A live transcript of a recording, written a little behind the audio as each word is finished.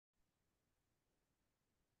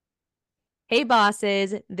Hey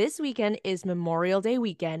bosses, this weekend is Memorial Day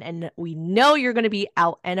weekend, and we know you're going to be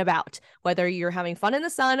out and about. Whether you're having fun in the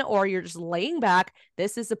sun or you're just laying back,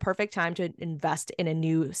 this is the perfect time to invest in a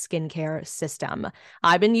new skincare system.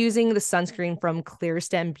 I've been using the sunscreen from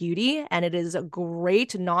Clearstem Beauty, and it is a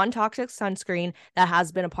great non-toxic sunscreen that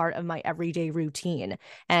has been a part of my everyday routine.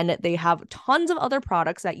 And they have tons of other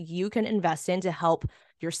products that you can invest in to help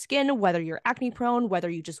your skin, whether you're acne prone, whether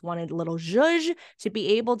you just wanted a little zhuzh to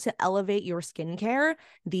be able to elevate your skincare.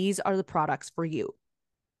 These are the products for you.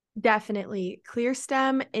 Definitely.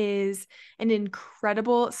 Clearstem is an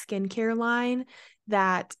incredible skincare line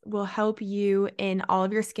that will help you in all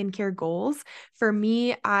of your skincare goals. For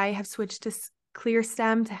me, I have switched to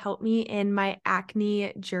Clearstem to help me in my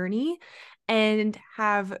acne journey and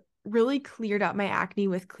have really cleared up my acne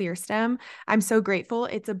with Clearstem. I'm so grateful.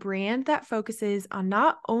 It's a brand that focuses on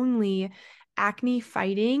not only acne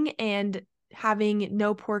fighting and having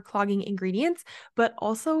no pore clogging ingredients, but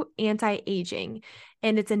also anti-aging.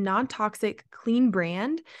 And it's a non-toxic, clean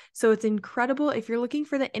brand. So it's incredible if you're looking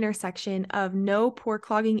for the intersection of no pore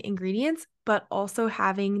clogging ingredients, but also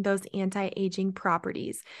having those anti-aging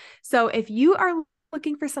properties. So if you are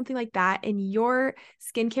looking for something like that in your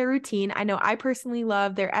skincare routine, I know I personally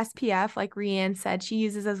love their SPF, like Rianne said she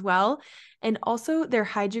uses as well, and also their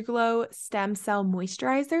Hydroglow Stem Cell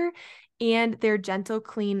Moisturizer and their Gentle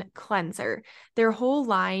Clean Cleanser. Their whole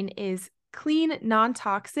line is clean,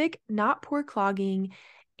 non-toxic, not pore clogging,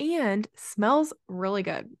 and smells really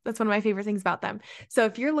good. That's one of my favorite things about them. So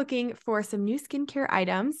if you're looking for some new skincare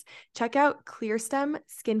items, check out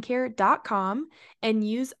clearstemskincare.com and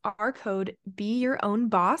use our code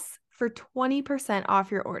BeYourOwnBoss for 20% off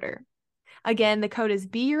your order. Again, the code is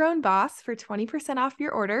BeYourOwnBoss for 20% off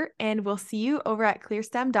your order, and we'll see you over at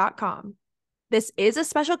clearstem.com. This is a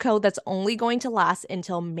special code that's only going to last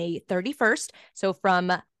until May 31st. So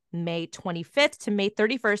from May 25th to May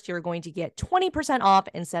 31st, you're going to get 20% off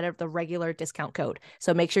instead of the regular discount code.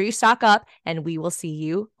 So make sure you stock up, and we will see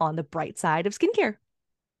you on the bright side of skincare.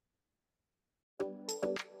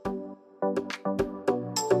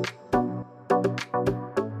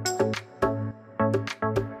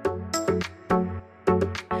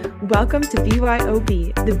 Welcome to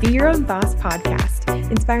BYOB, the Be Your Own Boss podcast,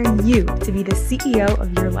 inspiring you to be the CEO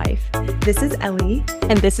of your life. This is Ellie.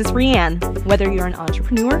 And this is Rianne. Whether you're an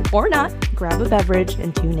entrepreneur or not, grab a beverage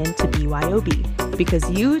and tune in to BYOB, because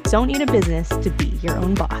you don't need a business to be your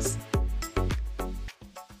own boss.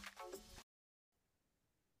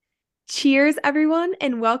 Cheers, everyone,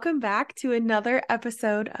 and welcome back to another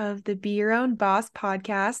episode of the Be Your Own Boss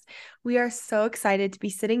podcast. We are so excited to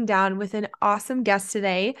be sitting down with an awesome guest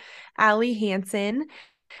today, Ali Hanson,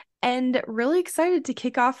 and really excited to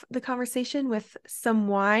kick off the conversation with some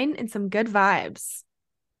wine and some good vibes.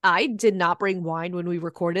 I did not bring wine when we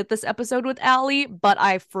recorded this episode with Ali, but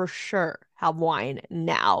I for sure have wine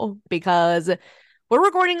now because we're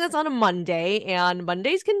recording this on a Monday, and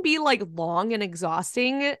Mondays can be like long and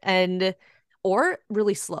exhausting or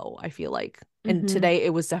really slow, I feel like. And today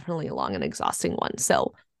it was definitely a long and exhausting one.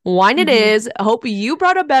 So wine it is. I hope you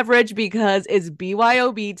brought a beverage because it's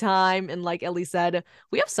BYOB time. And like Ellie said,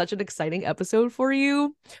 we have such an exciting episode for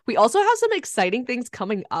you. We also have some exciting things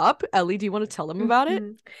coming up. Ellie, do you want to tell them about it?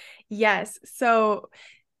 Yes. So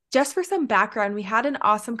just for some background, we had an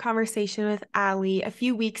awesome conversation with Ali a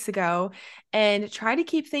few weeks ago and try to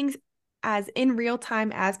keep things as in real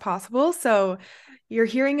time as possible. So you're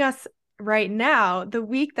hearing us right now, the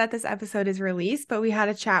week that this episode is released, but we had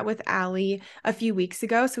a chat with Ali a few weeks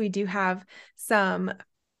ago. So we do have some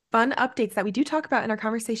fun updates that we do talk about in our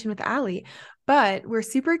conversation with Ali, but we're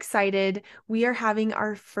super excited. We are having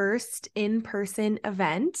our first in-person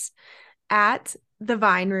event at the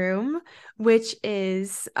Vine Room, which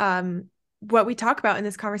is what we talk about in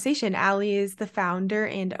this conversation. Ali is the founder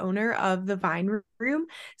and owner of the Vine Room.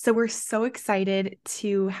 So we're so excited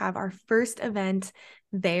to have our first event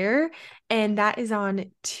there. And that is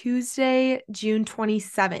on Tuesday, June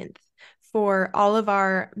 27th for all of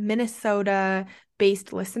our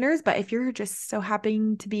Minnesota-based listeners. But if you're just so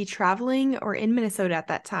happening to be traveling or in Minnesota at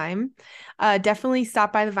that time, definitely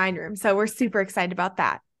stop by the Vine Room. So we're super excited about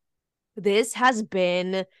that. This has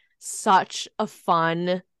been such a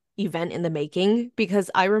fun event in the making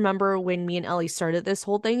because I remember when me and Ellie started this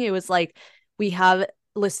whole thing, it was like we have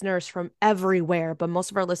listeners from everywhere, but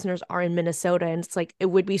most of our listeners are in Minnesota. And it's like, it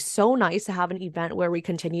would be so nice to have an event where we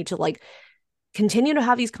continue to like continue to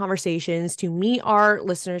have these conversations, to meet our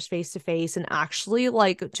listeners face to face, and actually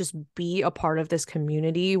like just be a part of this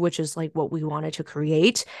community, which is like what we wanted to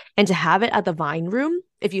create, and to have it at the Vine Room.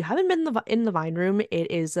 If you haven't been in the Vine Room,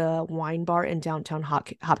 it is a wine bar in downtown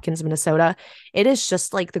Hopkins, Minnesota. It is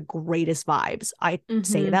just like the greatest vibes. I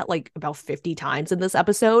say Mm-hmm. that like about 50 times in this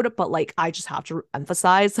episode, but like I just have to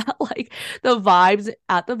emphasize that like the vibes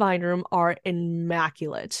at the Vine Room are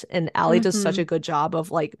immaculate, and Ali does such Mm-hmm. a good job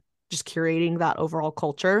of like just curating that overall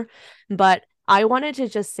culture. But I wanted to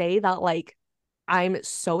just say that like I'm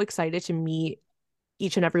so excited to meet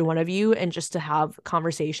each and every one of you and just to have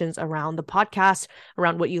conversations around the podcast,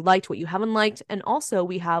 around what you liked, what you haven't liked. And also,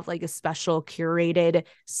 we have like a special curated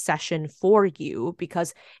session for you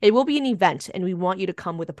because it will be an event and we want you to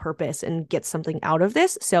come with a purpose and get something out of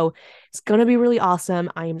this. So it's going to be really awesome.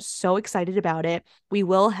 I am so excited about it. We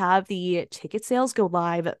will have the ticket sales go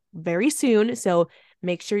live very soon. So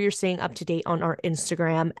make sure you're staying up to date on our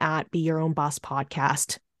Instagram at Be Your Own Boss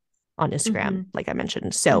Podcast on Instagram, Mm-hmm. like I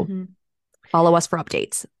mentioned. So Mm-hmm. follow us for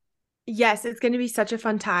updates. Yes, it's going to be such a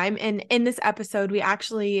fun time. And in this episode, we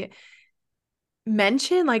actually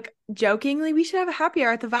mentioned, like jokingly, we should have a happy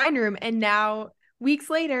hour at the Vine Room. And now, weeks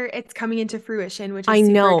later, it's coming into fruition, which I is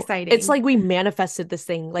super know. It's exciting. like we manifested this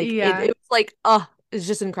thing. Like it Yeah. was like, oh, it's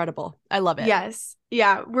just incredible. I love it. Yes.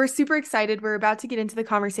 Yeah. We're super excited. We're about to get into the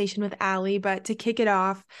conversation with Ali, but to kick it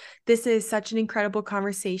off, this is such an incredible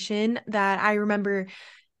conversation that I remember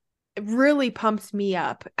really pumps me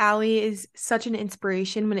up. Ali is such an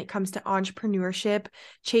inspiration when it comes to entrepreneurship,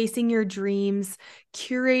 chasing your dreams,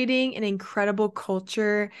 curating an incredible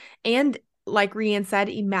culture, and like Rian said,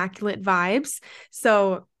 immaculate vibes.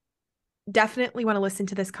 So definitely want to listen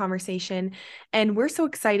to this conversation. And we're so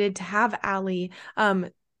excited to have Ali.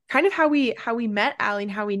 Kind of how we met Ali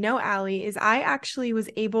and how we know Ali is I actually was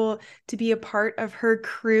able to be a part of her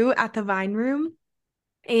crew at the Vine Room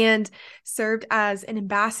and served as an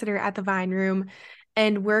ambassador at the Vine Room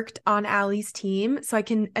and worked on Allie's team. So I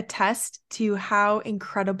can attest to how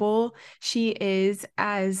incredible she is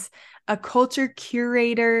as a culture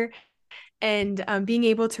curator and being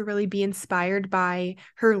able to really be inspired by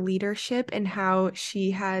her leadership and how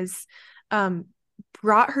she has um,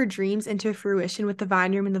 brought her dreams into fruition with the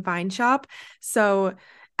Vine Room and the Vine Shop. So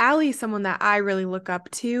Allie is someone that I really look up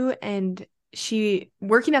to, and she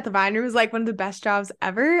working at the Vine Room was like one of the best jobs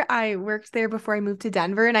ever. I worked there before I moved to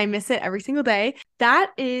Denver and I miss it every single day.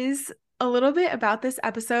 That is a little bit about this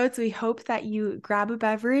episode. So we hope that you grab a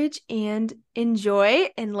beverage and enjoy,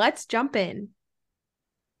 and let's jump in.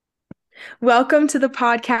 Welcome to the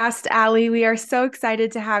podcast, Ali. We are so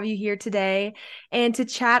excited to have you here today and to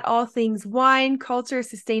chat all things wine, culture,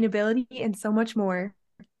 sustainability, and so much more.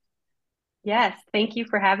 Yes, thank you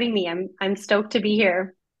for having me. I'm stoked to be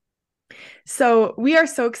here. So, we are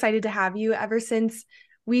so excited to have you. Ever since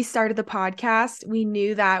we started the podcast, we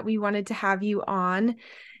knew that we wanted to have you on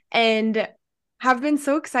and have been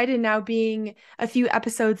so excited now being a few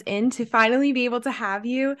episodes in to finally be able to have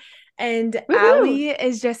you. And Woohoo! Ali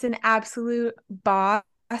is just an absolute boss.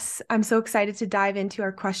 I'm so excited to dive into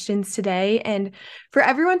our questions today and for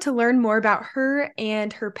everyone to learn more about her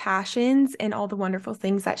and her passions and all the wonderful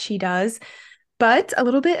things that she does. But a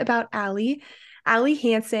little bit about Ali. Ali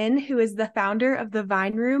Hanson, who is the founder of the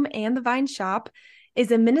Vine Room and the Vine Shop, is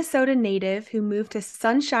a Minnesota native who moved to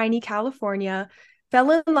sunshiny California, fell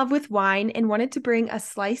in love with wine, and wanted to bring a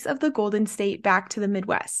slice of the Golden State back to the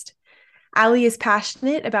Midwest. Ali is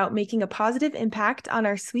passionate about making a positive impact on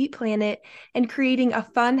our sweet planet and creating a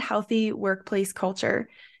fun, healthy workplace culture.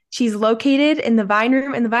 She's located in the Vine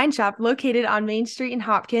Room and the Vine Shop, located on Main Street in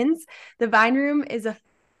Hopkins. The Vine Room is a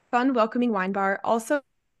fun, welcoming wine bar, also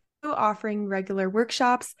offering regular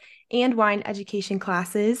workshops and wine education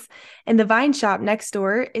classes. And the Vine Shop next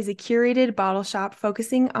door is a curated bottle shop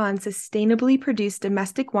focusing on sustainably produced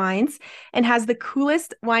domestic wines and has the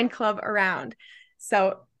coolest wine club around.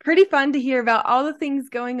 So, pretty fun to hear about all the things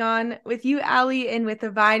going on with you, Ali, and with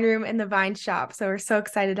the Vine Room and the Vine Shop. So, we're so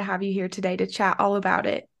excited to have you here today to chat all about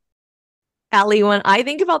it. Ali, when I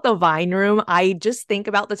think about the Vine Room, I just think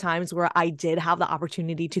about the times where I did have the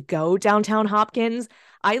opportunity to go downtown Hopkins.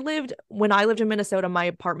 When I lived in Minnesota, my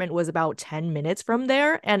apartment was about 10 minutes from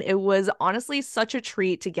there. And it was honestly such a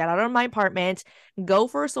treat to get out of my apartment, go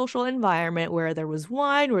for a social environment where there was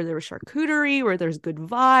wine, where there was charcuterie, where there's good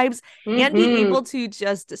vibes, and be able Hmm. to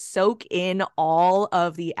just soak in all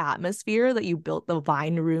of the atmosphere that you built the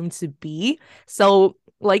Vine Room to be. So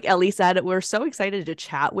like Ellie said, we're so excited to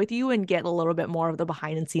chat with you and get a little bit more of the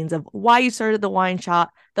behind the scenes of why you started the wine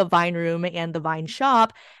shop, the vine room, and the vine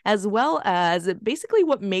shop, as well as basically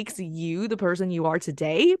what makes you the person you are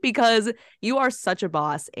today, because you are such a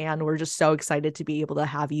boss, and we're just so excited to be able to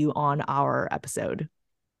have you on our episode.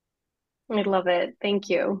 I love it. Thank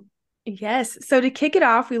you. Yes. So to kick it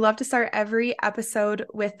off, we love to start every episode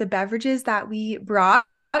with the beverages that we brought,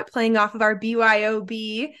 playing off of our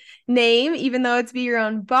BYOB name. Even though it's Be Your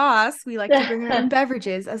Own Boss, we like to bring our own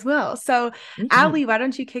beverages as well. So, Mhm. Ali, why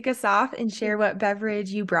don't you kick us off and share what beverage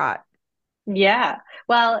you brought? Yeah.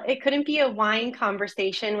 Well, it couldn't be a wine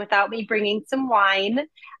conversation without me bringing some wine.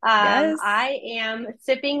 Yes. I am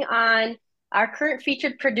sipping on our current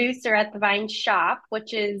featured producer at the Vine Shop,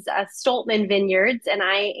 which is Stoltman Vineyards, and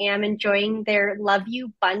I am enjoying their Love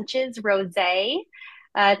You Bunches Rosé.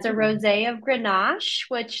 It's a rosé of Grenache,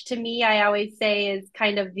 which to me, I always say is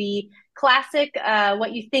kind of the classic,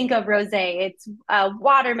 what you think of rosé. It's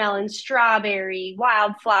watermelon, strawberry,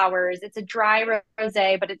 wildflowers. It's a dry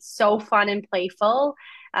rosé, but it's so fun and playful.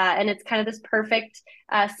 And it's kind of this perfect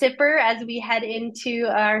sipper as we head into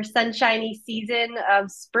our sunshiny season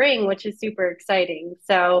of spring, which is super exciting.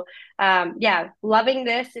 So, yeah, loving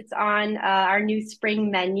this. It's on our new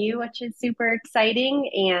spring menu, which is super exciting.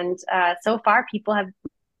 And so far, people have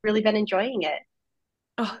really been enjoying it.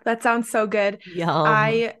 Oh, that sounds so good. Yum.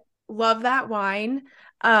 I love that wine.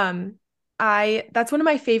 Um, that's one of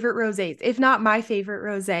my favorite rosés. If not my favorite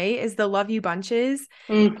rosé is the Love You Bunches.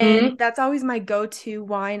 And Mm-hmm. that's always my go-to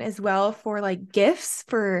wine as well for like gifts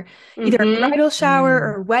for either a Mm-hmm. bridal shower Mm.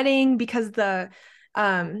 or wedding because the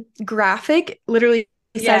graphic literally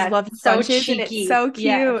says Yeah, Love You so Bunches and it's cheeky. so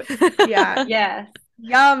Yes. cute. Yeah. Yes.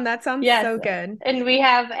 Yum, that sounds Yes. so good. And we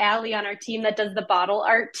have Ali on our team that does the bottle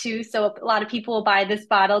art too. So a lot of people will buy this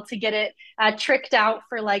bottle to get it tricked out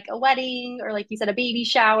for like a wedding or, like you said, a baby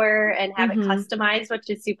shower and have it Mm-hmm. customized, which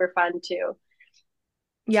is super fun too.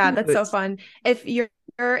 Yeah, that's so Cute. fun. If you're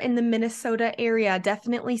in the Minnesota area,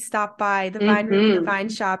 definitely stop by the Vine Room and the Mm-hmm. Vine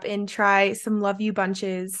Shop and try some Love You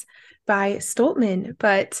Bunches by Stoltman.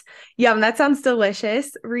 But yum, that sounds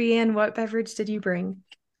delicious. Rianne, what beverage did you bring?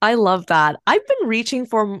 I love that. I've been reaching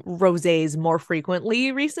for rosés more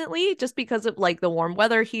frequently recently just because of like the warm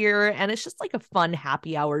weather here, and it's just like a fun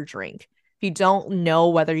happy hour drink. If you don't know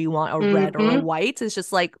whether you want a red or a Mm-hmm. white, it's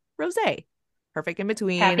just like rosé. Perfect in Happy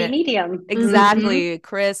between. medium. Mm-hmm. Exactly.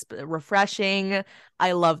 Crisp, refreshing.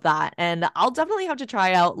 I love that. And I'll definitely have to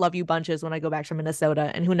try out Love You Bunches when I go back to Minnesota.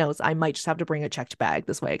 And who knows, I might just have to bring a checked bag.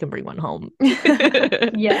 This way I can bring one home.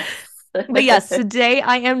 Yes. But yes, today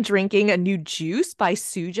I am drinking a new juice by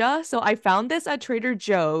Suja. So I found this at Trader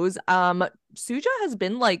Joe's. Suja has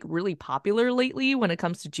been like really popular lately when it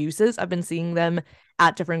comes to juices. I've been seeing them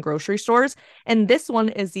at different grocery stores. And this one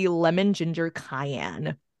is the lemon ginger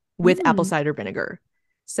cayenne with apple Mm, cider vinegar.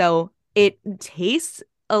 So it tastes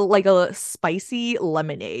like a spicy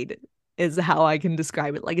lemonade is how I can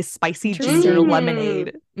describe it. Like a spicy ginger interesting. Mm.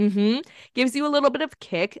 lemonade. Gives you a little bit of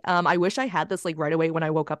kick. I wish I had this like right away when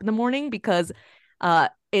I woke up in the morning because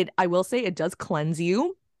it I will say it does cleanse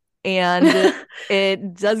you and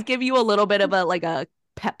it does give you a little bit of a like a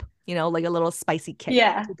pep, like a little spicy kick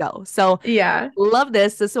Yeah. to go. So Yeah. love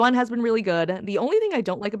this. This one has been really good. The only thing I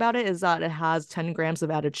don't like about it is that it has 10 grams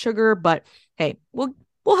of added sugar, but hey, we'll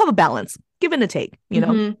have a balance. Give and a take.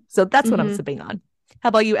 Mm-hmm. So that's what I'm Mm-hmm. sipping on. How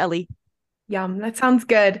about you, Ellie? Yum, that sounds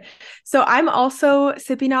good. So I'm also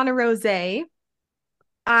sipping on a rosé.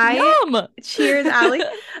 I Yum. cheers, Allie.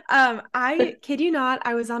 I kid you not,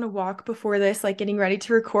 I was on a walk before this, like getting ready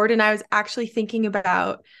to record, and I was actually thinking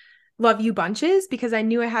about Love You Bunches because I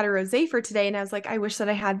knew I had a rosé for today, and I was like, I wish that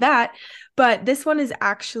I had that. But this one is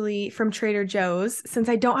actually from Trader Joe's, since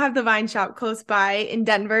I don't have the Vine Shop close by in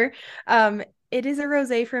Denver. It is a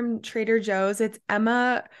rosé from Trader Joe's. It's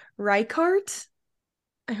Emma Reichart.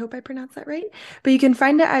 I hope I pronounced that right. But you can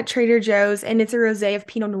find it at Trader Joe's, and it's a rosé of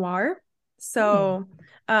Pinot Noir. Mm. So,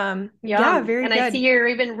 yeah, Yum. very And I see good. you're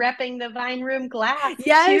even repping the Vine Room glass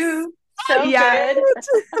Yes. too. So Yeah. good.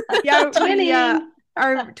 Yeah, we Twinning.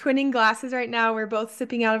 are twinning glasses right now. We're both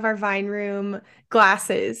sipping out of our Vine Room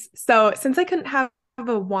glasses. So, since I couldn't have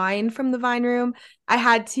a wine from the Vine Room, I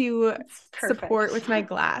had to It's support perfect. with my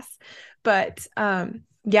glass. But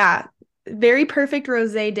yeah, very perfect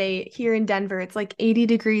rosé day here in Denver. It's like 80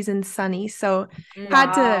 degrees and sunny. So, had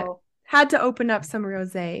Mm. to Wow. had to open up some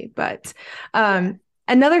rosé, but Yes.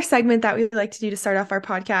 another segment that we like to do to start off our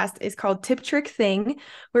podcast is called Tip Trick Thing,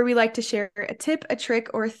 where we like to share a tip, a trick,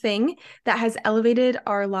 or a thing that has elevated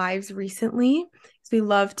our lives recently. So we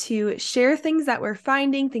love to share things that we're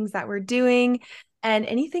finding, things that we're doing and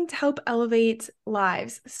anything to help elevate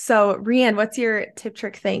lives. So, Rianne, what's your tip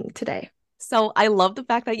trick thing today? So I love the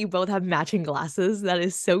fact that you both have matching glasses. That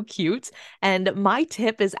is so cute. And my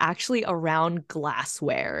tip is actually around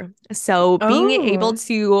glassware. So being able Oh,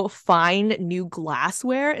 to find new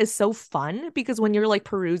glassware is so fun because when you're like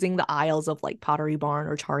perusing the aisles of like Pottery Barn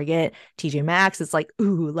or Target, TJ Maxx, it's like,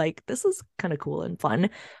 ooh, like this is kind of cool and fun.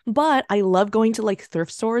 But I love going to like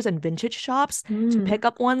thrift stores and vintage shops to mm. pick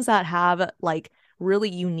up ones that have like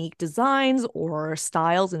really unique designs or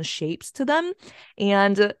styles and shapes to them.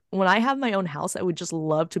 And when I have my own house, I would just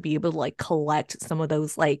love to be able to like collect some of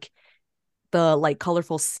those like the like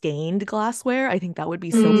colorful stained glassware. I think that would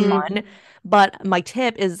be so Mm-hmm. fun. But my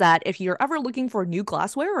tip is that if you're ever looking for new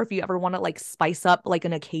glassware or if you ever want to like spice up like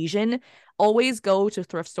an occasion, always go to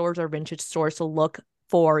thrift stores or vintage stores to look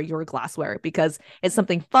for your glassware because it's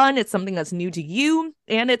something fun, it's something that's new to you,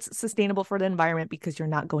 and it's sustainable for the environment because you're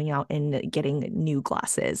not going out and getting new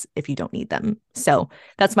glasses if you don't need them. So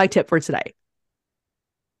that's my tip for today.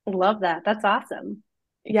 Love that. That's awesome.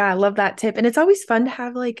 Yeah, I love that tip. And it's always fun to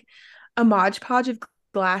have like a Mod Podge of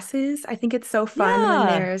glasses. I think it's so fun when Yeah.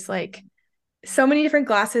 there's like so many different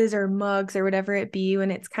glasses or mugs or whatever it be,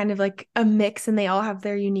 when it's kind of like a mix and they all have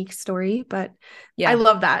their unique story. But I Yeah.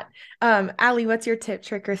 love that. Ali, what's your tip,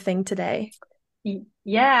 trick, or thing today?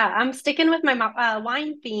 Yeah, I'm sticking with my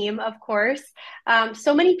wine theme, of course.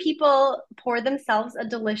 So many people pour themselves a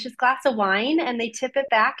delicious glass of wine and they tip it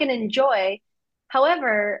back and enjoy.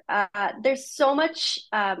 However, there's so much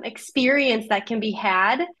experience that can be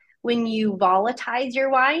had when you volatilize your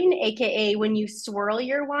wine, aka when you swirl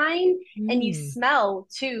your wine and you Mm. smell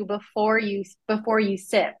too before you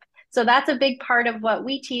sip. So that's a big part of what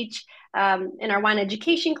we teach in our wine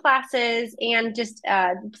education classes, and just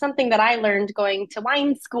something that I learned going to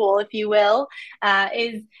wine school, if you will,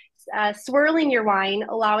 is swirling your wine,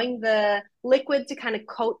 allowing the liquid to kind of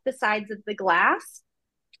coat the sides of the glass.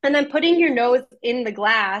 And then putting your nose in the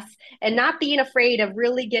glass and not being afraid of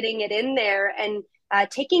really getting it in there, and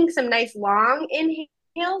taking some nice long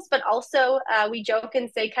inhales, but also we joke and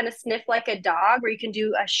say kind of sniff like a dog, where you can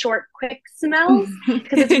do a short, quick smells,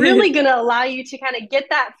 because it's really going to allow you to kind of get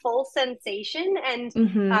that full sensation. And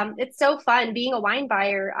Mm-hmm. it's so fun being a wine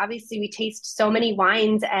buyer. Obviously, we taste so many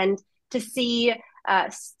wines, and to see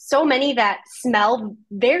so many that smell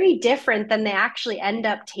very different than they actually end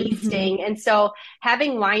up Mm-hmm. tasting. And so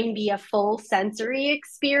having wine be a full sensory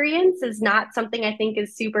experience is not something I think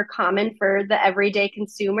is super common for the everyday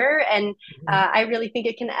consumer. And I really think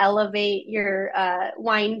it can elevate your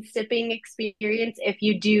wine sipping experience if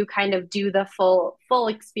you do kind of do the full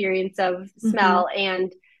experience of Mm-hmm. smell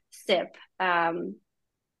and sip.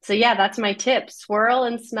 So yeah, that's my tip. Swirl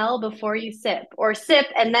and smell before you sip, or sip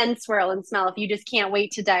and then swirl and smell if you just can't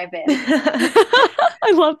wait to dive in.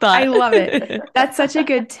 I love I that. love it. That's such a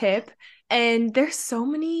good tip. And there's so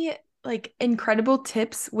many like incredible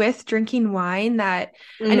tips with drinking wine that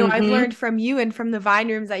I know I've Mm-hmm. learned from you and from the vine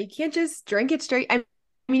rooms, that you can't just drink it straight. I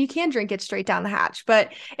mean, you can drink it straight down the hatch,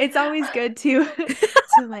 but it's always good to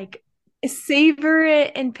to like savor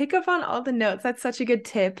it and pick up on all the notes. That's such a good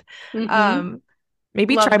tip. Mm-hmm. Um,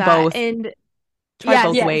 Maybe love try that. both. And Try yeah,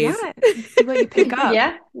 both Yes. ways. yeah, and see what you pick up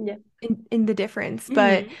Yeah. Yeah. in the difference.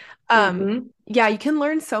 But Mhm. Mm-hmm. yeah, you can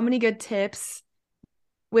learn so many good tips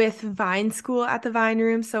with Vine School at the Vine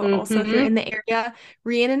Room. So also if you're Mm-hmm. in the area,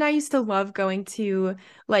 Rianne and I used to love going to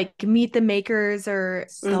like Meet the Makers or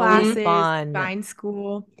So Mm-hmm. classes, fun. Vine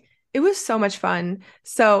School. It was so much fun.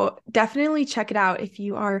 So definitely check it out if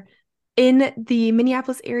you are in the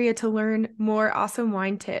Minneapolis area to learn more awesome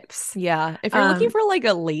wine tips. Yeah. If you're looking Um, for like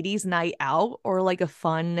a ladies' night out or like a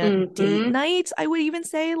fun date Mm-hmm. night, I would even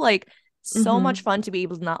say like so much mhm, fun to be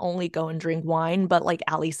able to not only go and drink wine, but like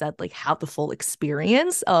Ali said, like have the full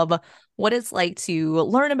experience of what it's like to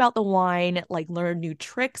learn about the wine, like learn new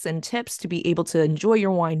tricks and tips to be able to enjoy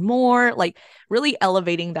your wine more, like really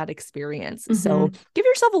elevating that experience. So mhm. give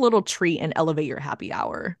yourself a little treat and elevate your happy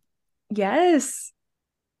hour. Yes,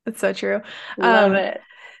 that's so true. Love Um, it.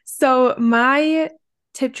 so my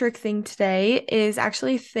tip trick thing today is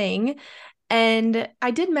actually a thing. And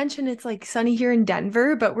I did mention it's like sunny here in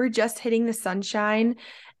Denver, but we're just hitting the sunshine.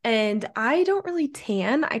 And I don't really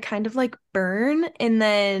tan. I kind of like burn and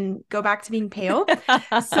then go back to being pale.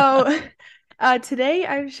 So today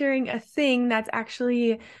I'm sharing a thing that's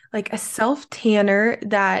actually like a self tanner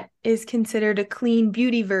that is considered a clean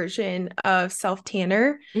beauty version of self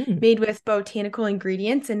tanner, Mm, made with botanical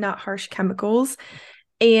ingredients and not harsh chemicals.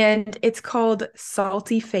 And it's called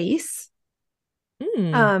Salty Face.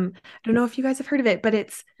 mm. I don't know if you guys have heard of it, but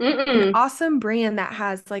it's an Mm-mm. awesome brand that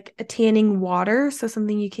has like a tanning water, so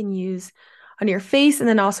something you can use on your face, and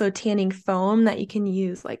then also tanning foam that you can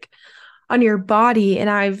use like on your body. And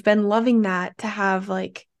I've been loving that to have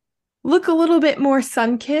like look a little bit more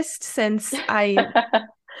sun-kissed since I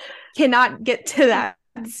cannot get to that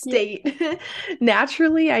Yeah. state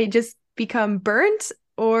naturally. I just become burnt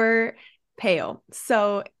or pale.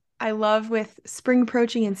 So I love with spring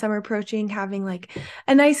approaching and summer approaching having like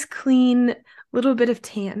a nice clean little bit of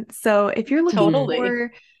tan. So if you're looking Totally.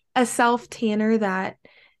 for a self tanner that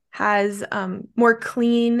has more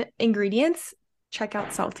clean ingredients, check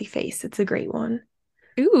out Salty Face. It's a great one.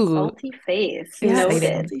 Ooh, Salty face. Yeah, exciting.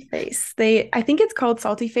 Noted. Salty Face. I think it's called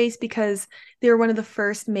Salty Face because they were one of the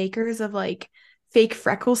first makers of like fake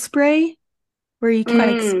freckle spray, where you can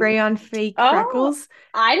like Mm. spray on fake Oh, freckles.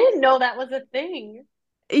 I didn't know that was a thing.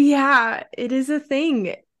 Yeah, it is a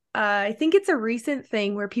thing. I think it's a recent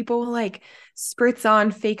thing where people will like spritz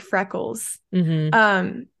on fake freckles.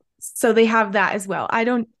 Mm-hmm. So they have that as well. I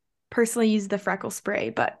don't personally use the freckle spray,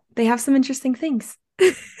 but they have some interesting things.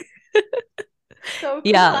 So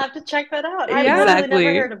cool. Yeah, I'll have to check that out. I've Yeah, literally never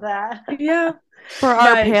exactly. heard of that. yeah. For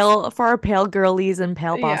But our pale girlies and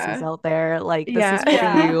pale bosses yeah, out there, like this is for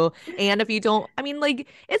yeah. Yeah. you. And if you don't, I mean, like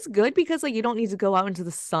it's good because like you don't need to go out into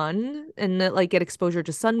the sun and like get exposure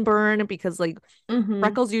to sunburn because like Mm-hmm.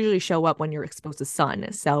 freckles usually show up when you're exposed to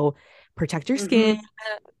sun. So protect your skin. Hmm.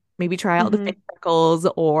 Maybe try out the Mm-hmm. fake freckles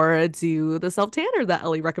or do the self tanner that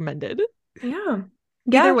Ellie recommended. Yeah. Either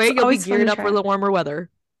Yeah, way, it's you'll be always fun geared to up for try. the warmer weather.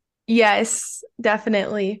 Yes,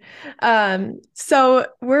 definitely. So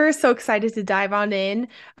we're so excited to dive on in.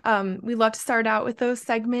 We love to start out with those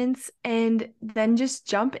segments and then just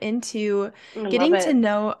jump into I love getting to it.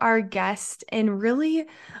 know our guest and really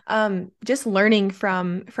just learning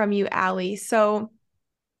from you, Ali. So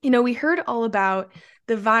we heard all about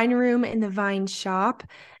the Vine Room and the Vine Shop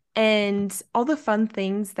and all the fun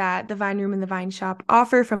things that the Vine Room and the Vine Shop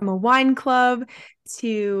offer, from a wine club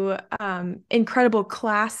to incredible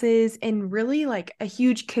classes and really like a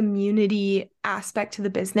huge community aspect to the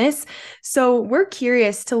business. So we're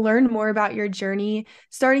curious to learn more about your journey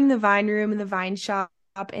starting the Vine Room and the Vine Shop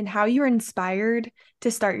and how you were inspired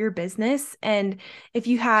to start your business, and if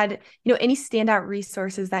you had any standout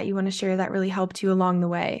resources that you want to share that really helped you along the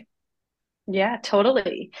way. Yeah,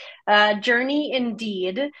 totally. Journey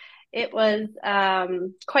indeed. It was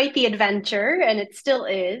quite the adventure, and it still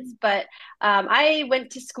is. But I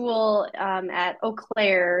went to school at Eau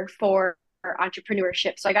Claire for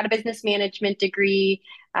entrepreneurship. So I got a business management degree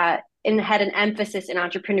and had an emphasis in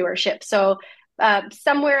entrepreneurship. So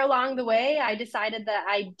somewhere along the way, I decided that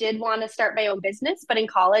I did want to start my own business. But in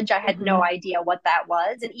college, I had no Mhm. idea what that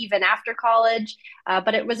was. And even after college,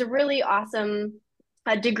 but it was a really awesome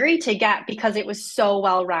a degree to get because it was so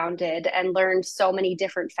well rounded and learned so many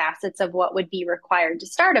different facets of what would be required to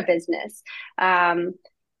start a business. Um,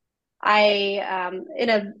 in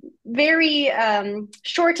a very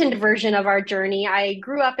shortened version of our journey, I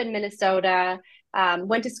grew up in Minnesota,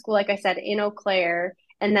 went to school, like I said, in Eau Claire,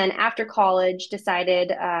 and then after college,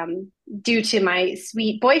 decided, due to my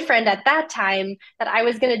sweet boyfriend at that time, that I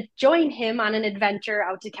was going to join him on an adventure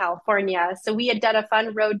out to California. So we had done a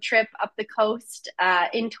fun road trip up the coast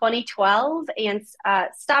in 2012 and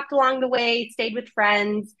stopped along the way, stayed with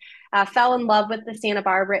friends, fell in love with the Santa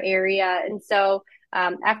Barbara area. And so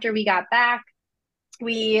after we got back,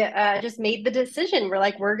 we just made the decision. We're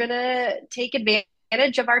like, we're going to take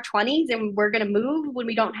advantage of our 20s and we're going to move when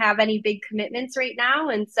we don't have any big commitments right now.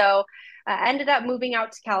 And so ended up moving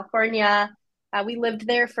out to California. We lived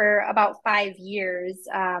there for about 5 years,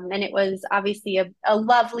 and it was obviously a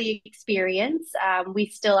lovely experience. We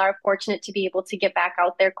still are fortunate to be able to get back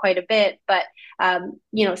out there quite a bit, but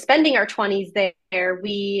spending our 20s there,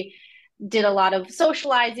 we did a lot of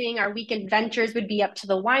socializing. Our weekend ventures would be up to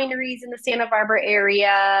the wineries in the Santa Barbara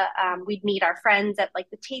area. We'd meet our friends at like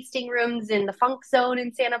the tasting rooms in the Funk Zone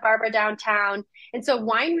in Santa Barbara downtown. And so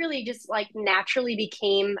wine really just like naturally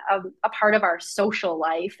became a part of our social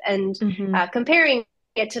life. And Mhm. comparing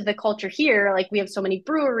it to the culture here, like we have so many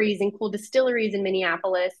breweries and cool distilleries in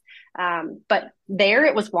Minneapolis. But there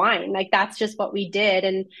it was wine. Like that's just what we did.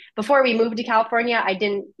 And before we moved to California, I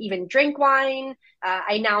didn't even drink wine.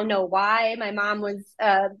 I now know why. My mom was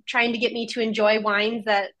trying to get me to enjoy wines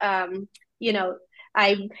that, you know,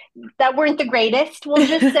 I that weren't the greatest, we'll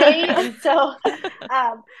just say. And so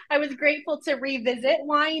I was grateful to revisit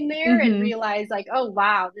wine there and Mhm. realize, like, oh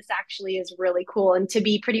wow, this actually is really cool. And to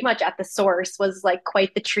be pretty much at the source was like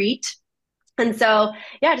quite the treat. And so,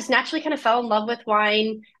 yeah, just naturally kind of fell in love with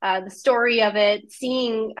wine, the story of it,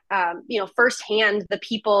 seeing, firsthand the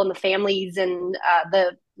people and the families and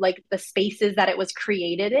the spaces that it was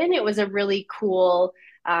created in. It was a really cool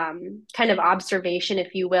kind of observation,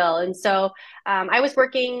 if you will. And so I was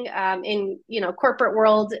working in, corporate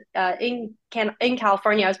world in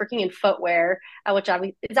California. I was working in footwear, which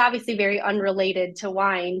is obviously very unrelated to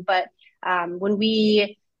wine. But when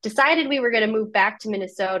we decided we were going to move back to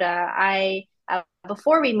Minnesota,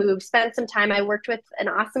 before we moved, spent some time. I worked with an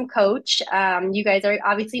awesome coach. You guys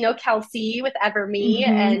obviously know Kelsey with EverMe,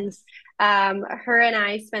 and her and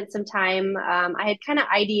I spent some time. I had kind of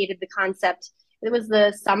ideated the concept. It was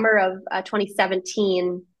the summer of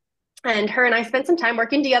 2017. And her and I spent some time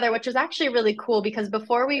working together, which was actually really cool because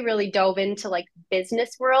before we really dove into like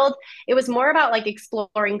business world, it was more about like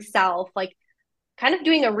exploring self, like kind of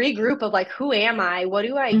doing a regroup of like, who am I? What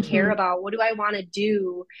do I care about? What do I want to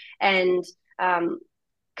do? And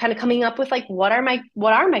kind of coming up with like, what are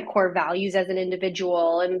my core values as an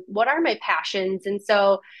individual, and what are my passions? And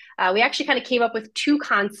so we actually kind of came up with two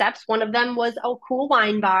concepts. One of them was a cool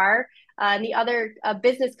wine bar. And the other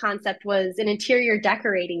business concept was an interior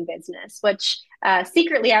decorating business, which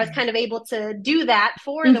secretly I was kind of able to do that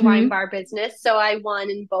for the wine bar business. So I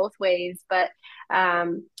won in both ways. But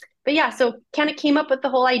yeah, so kind of came up with the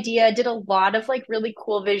whole idea, did a lot of like really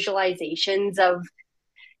cool visualizations of,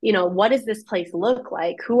 what does this place look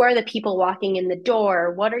like? Who are the people walking in the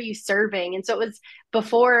door? What are you serving? And so it was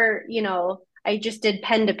before, I just did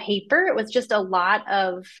pen to paper. It was just a lot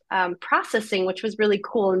of processing, which was really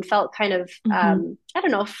cool and felt kind of, I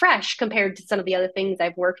don't know, fresh compared to some of the other things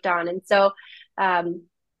I've worked on. And so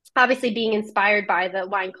obviously being inspired by the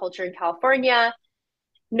wine culture in California,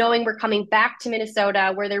 knowing we're coming back to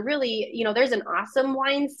Minnesota where there really, there's an awesome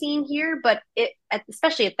wine scene here, but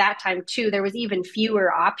especially at that time too, there was even fewer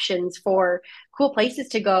options for cool places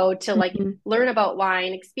to go to like learn about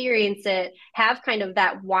wine, experience it, have kind of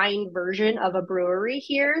that wine version of a brewery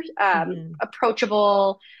here,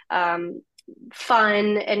 approachable,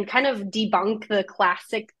 fun, and kind of debunk the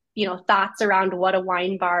classic thoughts around what a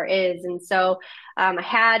wine bar is. And so I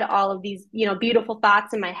had all of these, beautiful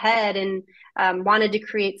thoughts in my head, and wanted to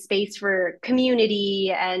create space for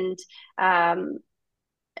community and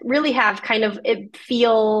really have kind of it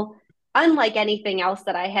feel unlike anything else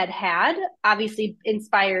that I had, obviously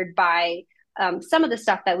inspired by some of the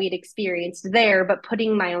stuff that we'd experienced there, but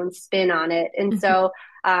putting my own spin on it. And so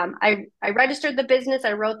I registered the business.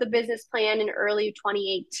 I wrote the business plan in early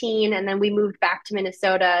 2018, and then we moved back to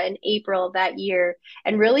Minnesota in April of that year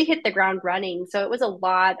and really hit the ground running. So it was a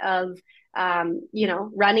lot of,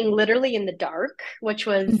 running literally in the dark, which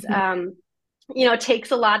was,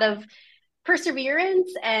 takes a lot of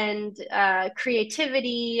perseverance and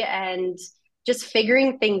creativity and just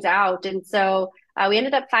figuring things out. And so we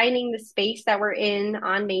ended up finding the space that we're in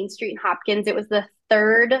on Main Street in Hopkins. It was the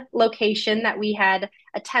third location that we had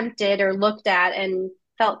attempted or looked at and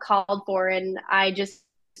felt called for. And I just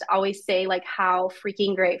always say like how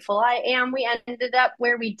freaking grateful I am we ended up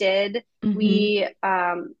where we did. We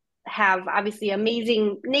have obviously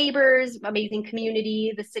amazing neighbors, amazing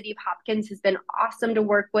community. The city of Hopkins has been awesome to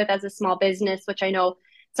work with as a small business, which I know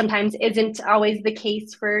sometimes isn't always the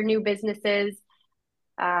case for new businesses.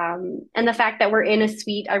 And the fact that we're in a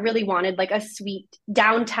suite, I really wanted like a sweet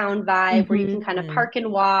downtown vibe where you can kind of park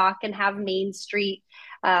and walk and have Main Street,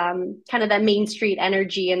 kind of that Main Street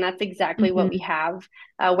energy. And that's exactly what we have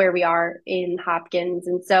where we are in Hopkins.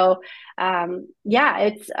 And so,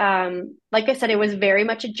 it's like I said, it was very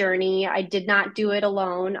much a journey. I did not do it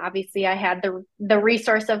alone. Obviously, I had the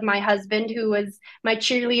resource of my husband, who was my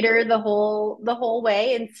cheerleader the whole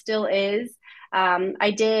way and still is.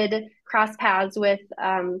 I did cross paths with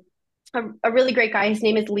a really great guy. His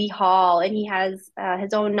name is Lee Hall, and he has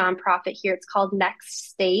his own nonprofit here. It's called Next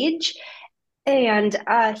Stage. And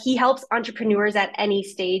he helps entrepreneurs at any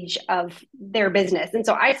stage of their business. And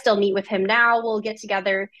so I still meet with him now. We'll get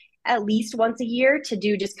together at least once a year to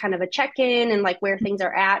do just kind of a check-in and like where things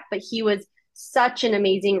are at. But he was such an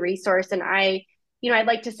amazing resource. And I'd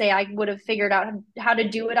like to say I would have figured out how to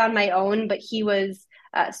do it on my own, but he was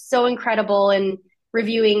so incredible in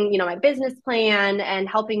reviewing, my business plan and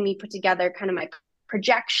helping me put together kind of my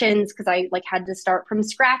projections, because I like had to start from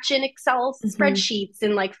scratch in Excel spreadsheets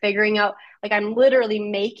and like figuring out, like I'm literally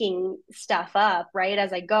making stuff up right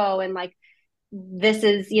as I go, and like this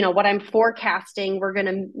is what I'm forecasting we're going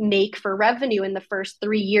to make for revenue in the first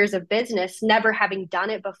 3 years of business, never having done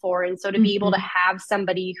it before. And so to be able to have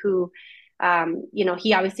somebody who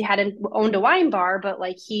he obviously hadn't owned a wine bar, but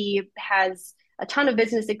like he has a ton of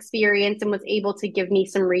business experience and was able to give me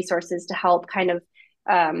some resources to help kind of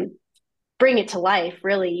bring it to life,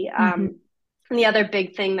 really. And the other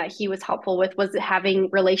big thing that he was helpful with was having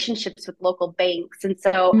relationships with local banks. And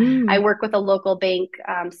so I Mm. work with a local bank,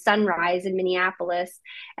 Sunrise in Minneapolis,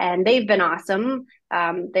 and they've been awesome.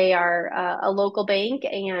 They are a local bank,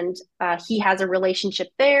 and he has a relationship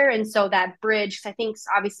there. And so that bridge, I think,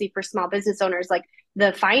 obviously for small business owners, like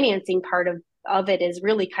the financing part of it is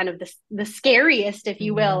really kind of the scariest, if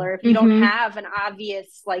you will, Mhm. or if you don't Mm-hmm. have an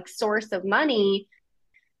obvious like source of money,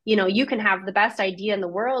 you can have the best idea in the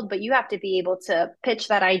world, but you have to be able to pitch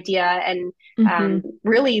that idea and Mm-hmm.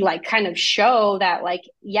 really like kind of show that like,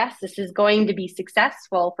 yes, this is going to be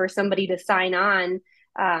successful for somebody to sign on,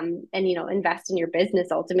 and invest in your business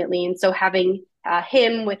ultimately. And so having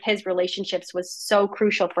him with his relationships was so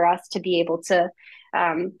crucial for us to be able to,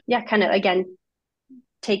 yeah, kind of again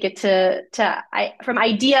take it from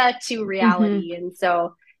idea to Mm-hmm. reality. And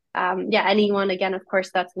so, yeah, anyone again, of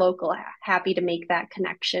course, that's local, happy to make that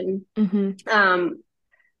connection. Mm-hmm. Um,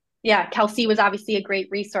 yeah, Kelsey was obviously a great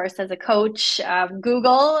resource as a coach.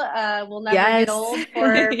 Google will never get Yes. old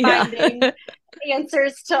for Yeah. finding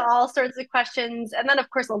answers to all sorts of questions. And then, of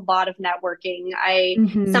course, a lot of networking.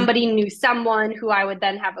 Mm-hmm. Somebody knew someone who I would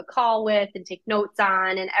then have a call with and take notes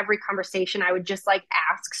on. And every conversation, I would just like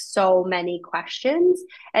ask so many questions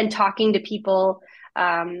and talking to people,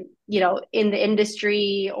 in the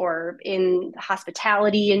industry or in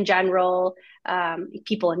hospitality in general,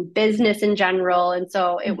 people in business in general. And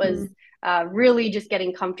so it Mm-hmm. was really just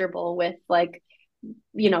getting comfortable with like,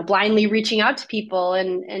 blindly reaching out to people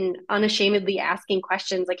and unashamedly asking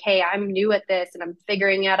questions like, hey, I'm new at this and I'm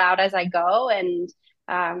figuring it out as I go. And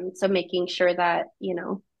so making sure that,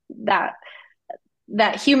 that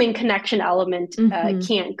that human connection element Mm-hmm.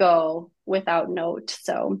 can't go without note.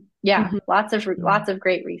 So yeah, Mm-hmm. lots of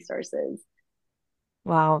great resources.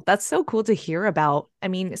 Wow, that's so cool to hear about. I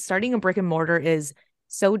mean, starting a brick and mortar is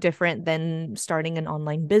so different than starting an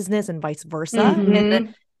online business and vice versa. And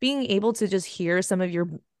Mm-hmm. being able to just hear some of your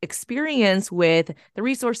experience with the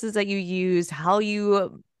resources that you used, how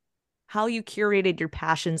you curated your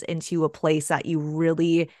passions into a place that you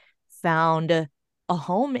really found a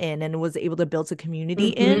home in and was able to build a community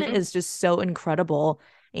in Mm-hmm. is just so incredible.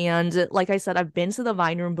 And like I said, I've been to the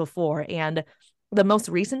Vine Room before, and the most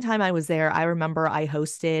recent time I was there, I remember I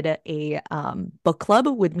hosted a book club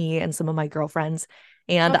with me and some of my girlfriends,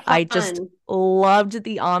 Oh, and I just fun. loved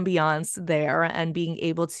the ambiance there and being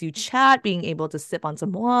able to chat, being able to sip on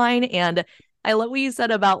some wine. And I love what you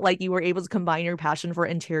said about like you were able to combine your passion for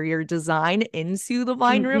interior design into the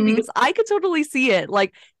Vine Room, Mm-hmm. because I could totally see it.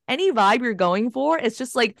 Like any vibe you're going for, it's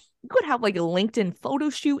just like you could have like a LinkedIn photo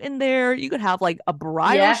shoot in there. You could have like a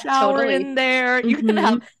bridal Yeah, shower in totally. there. You could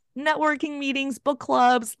have Mm-hmm. networking meetings, book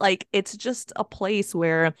clubs. Like it's just a place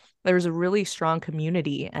where there's a really strong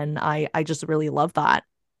community. And I just really love that.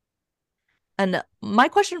 And my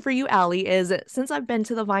question for you, Ali, is since I've been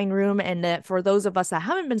to the Vine Room, and for those of us that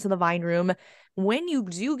haven't been to the Vine Room, when you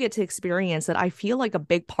do get to experience it, I feel like a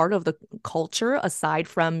big part of the culture, aside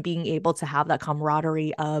from being able to have that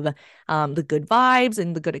camaraderie of the good vibes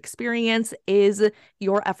and the good experience, is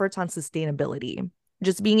your efforts on sustainability.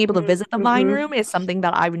 Just being able to visit the Vine Mm-hmm. Room is something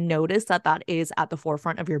that I've noticed that is at the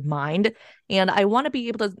forefront of your mind. And I want to be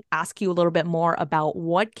able to ask you a little bit more about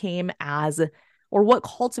what came as or what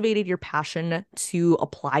cultivated your passion to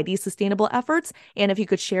apply these sustainable efforts, and if you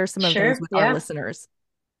could share some of those Sure. with our Yeah. listeners.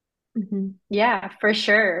 Mm-hmm. Yeah, for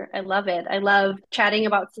sure. I love it. I love chatting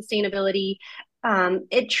about sustainability.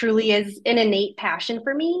 It truly is an innate passion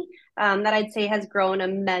for me, that I'd say has grown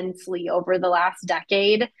immensely over the last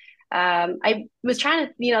decade. I was trying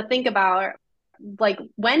to, think about like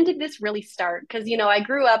when did this really start? Because, I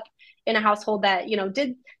grew up in a household that,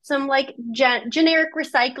 did some like generic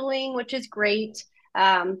recycling, which is great.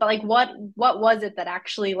 But like what was it that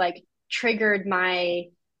actually like triggered my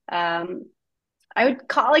um I would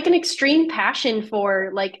call like an extreme passion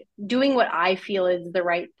for like doing what I feel is the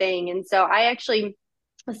right thing. And so I actually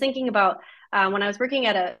was thinking about when I was working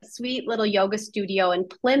at a sweet little yoga studio in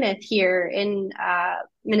Plymouth here in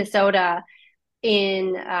Minnesota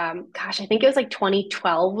in, gosh, I think it was like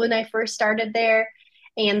 2012 when I first started there.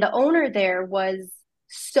 And the owner there was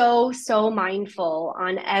so mindful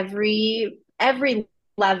on every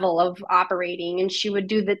level of operating. And she would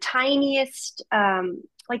do the tiniest,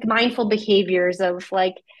 like mindful behaviors of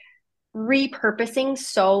like repurposing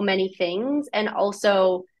so many things and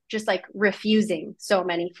also just like refusing so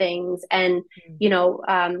many things. And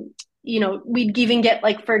Mm. we'd even get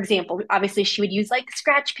like, for example, obviously she would use like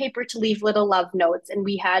scratch paper to leave little love notes, and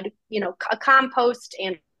we had a compost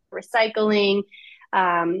and recycling,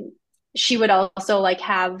 um, she would also like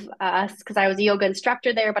have us, because I was a yoga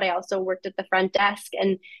instructor there, but I also worked at the front desk,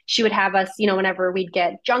 and she would have us, whenever we'd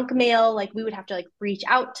get junk mail, like we would have to like reach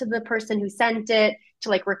out to the person who sent it to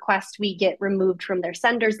like request we get removed from their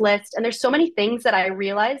senders list. And there's so many things that I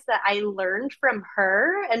realized that I learned from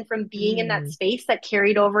her and from being in that Mm. space that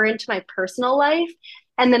carried over into my personal life.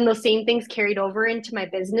 And then those same things carried over into my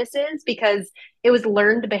businesses, because it was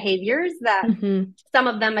learned behaviors that Mm-hmm. some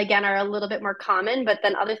of them again are a little bit more common, but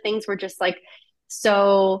then other things were just like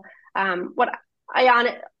so what I on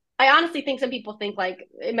I honestly think some people think like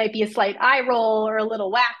it might be a slight eye roll or a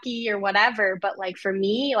little wacky or whatever, but like for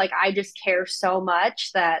me, like I just care so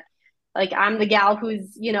much that like I'm the gal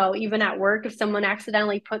who's, even at work, if someone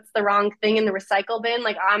accidentally puts the wrong thing in the recycle bin,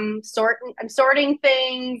 like I'm sorting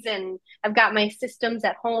things, and I've got my systems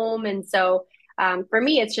at home. And so for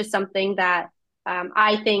me, it's just something that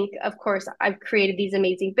I think, of course, I've created these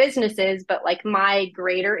amazing businesses, but like my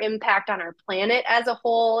greater impact on our planet as a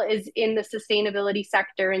whole is in the sustainability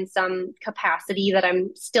sector in some capacity that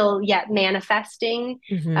I'm still yet manifesting.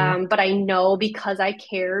 Hmm. But I know, because I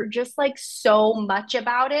care just like so much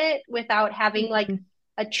about it without having like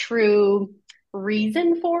a true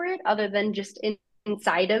reason for it other than just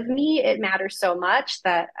inside of me, it matters so much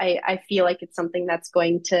that I feel like it's something that's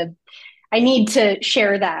going to I need to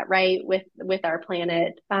share that, right, with our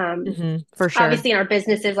planet. Hmm. For sure. Obviously, in our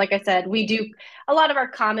businesses, like I said, we do a lot of our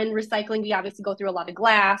common recycling. We obviously go through a lot of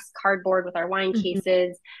glass, cardboard with our wine Mm-hmm.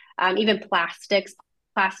 cases, even plastics.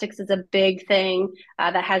 Plastics is a big thing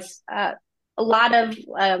that has a lot of.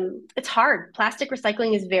 It's hard. Plastic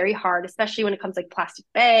recycling is very hard, especially when it comes like plastic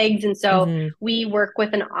bags. And so Hmm. we work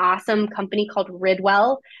with an awesome company called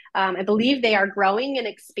Ridwell. I believe they are growing and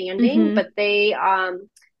expanding, Mm-hmm. but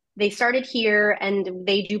they started here and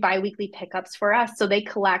they do biweekly pickups for us. So they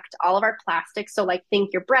collect all of our plastics. So like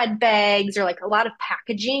think your bread bags or like a lot of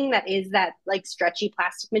packaging that is that like stretchy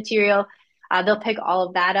plastic material. They'll pick all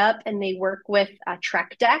of that up, and they work with a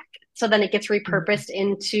Trek deck. So then it gets repurposed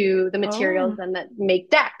into the materials Oh, and that make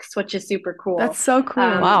decks, which is super that's cool. so cool.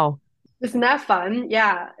 Um, Wow. isn't that fun?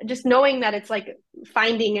 Yeah. Just knowing that it's like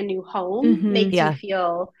finding a new home Mm-hmm. makes you Yeah.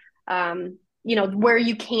 feel, where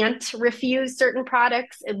you can't refuse certain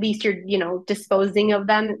products, at least you're, disposing of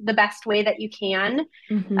them the best way that you can.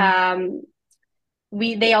 Mm-hmm. Um,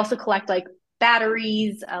 they also collect like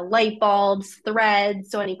batteries, light bulbs,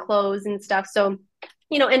 threads, so any clothes and stuff. So,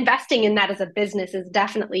 investing in that as a business is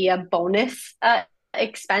definitely a bonus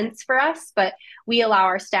expense for us, but we allow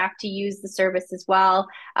our staff to use the service as well.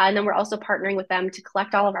 And then we're also partnering with them to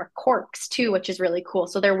collect all of our corks too, which is really cool.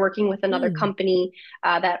 So they're working with another Mm. company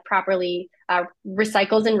that properly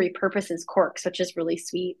recycles and repurposes corks, which is really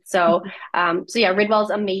sweet. So yeah,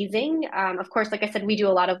 Ridwell's amazing. Of course, like I said, we do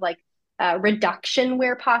a lot of like reduction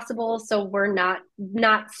where possible. So we're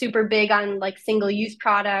not super big on like single use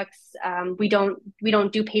products. We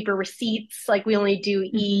don't do paper receipts. Like we only do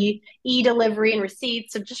Mm-hmm. e delivery and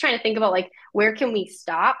receipts. So just trying to think about like where can we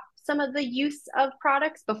stop some of the use of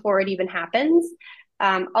products before it even happens.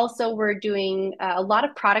 Also, we're doing a lot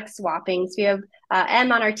of product swapping. So we have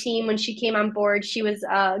Em on our team. When she came on board, she was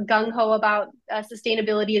gung ho about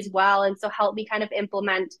sustainability as well, and so helped me kind of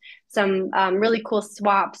implement some really cool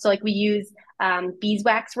swaps. So like we use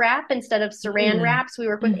beeswax wrap instead of saran Mm. wraps. We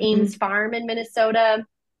work with Mm-hmm. Ames Farm in Minnesota,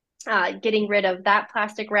 getting rid of that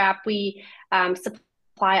plastic wrap. We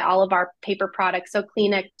supply all of our paper products, so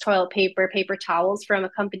Kleenex, toilet paper, paper towels from a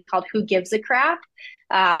company called Who Gives a Crap.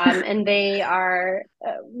 And they are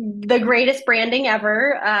the greatest branding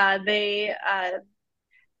ever. They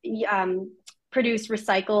um, produce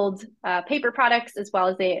recycled paper products, as well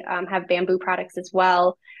as they have bamboo products as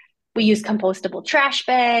well. We use compostable trash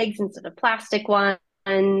bags instead of plastic ones.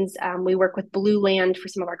 We work with Blue Land for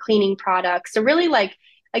some of our cleaning products. So really, like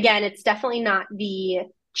again, it's definitely not the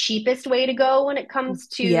cheapest way to go when it comes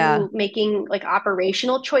Yeah. to making like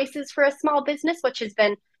operational choices for a small business, which has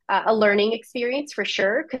been a learning experience for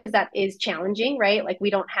sure, because that is challenging, right? Like we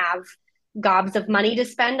don't have gobs of money to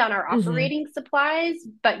spend on our Hmm. operating supplies,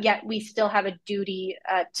 but yet we still have a duty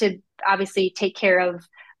to obviously take care of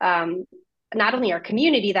um, not only our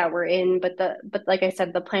community that we're in, but like I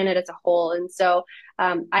said, the planet as a whole. And so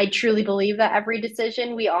I truly believe that every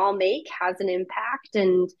decision we all make has an impact.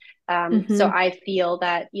 And so Mm-hmm. I feel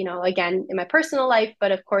that, again, in my personal life,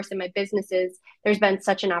 but of course in my businesses, there's been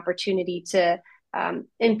such an opportunity to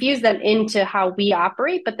infuse them into how we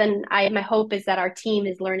operate. But then my hope is that our team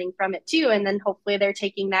is learning from it too. And then hopefully they're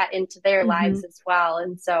taking that into their Mm-hmm. lives as well.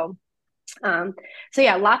 And um, so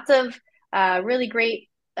yeah, lots of really great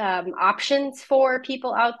options for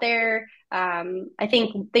people out there. I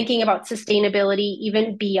think thinking about sustainability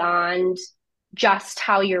even beyond just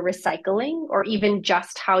how you're recycling or even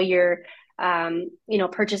just how you're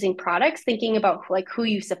purchasing products, thinking about like who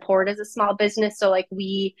you support as a small business. So like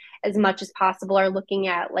we, as much as possible, are looking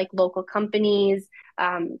at like local companies.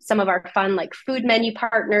 Some of our fun like food menu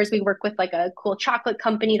partners. We work with like a cool chocolate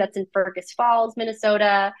company that's in Fergus Falls,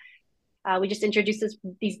 Minnesota. We just introduced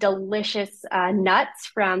these delicious nuts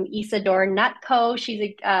from Isadore Nut Co.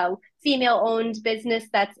 She's a female-owned business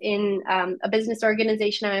that's in a business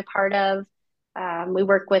organization I'm a part of. We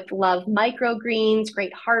work with Love Microgreens,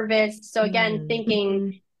 Great Harvest. So again,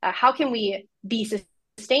 thinking how can we be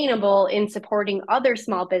sustainable in supporting other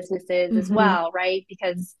small businesses as well, right?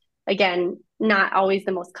 Because again, not always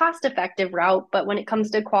the most cost effective route, but when it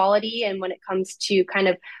comes to quality and when it comes to kind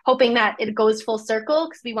of hoping that it goes full circle,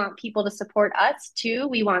 because we want people to support us too.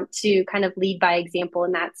 We want to kind of lead by example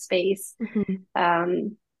in that space.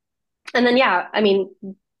 And then, yeah, I mean,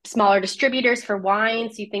 smaller distributors for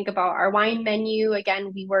wine. So you think about our wine menu.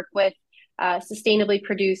 Again, we work with sustainably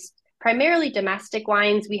produced, primarily domestic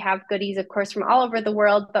wines. We have goodies, of course, from all over the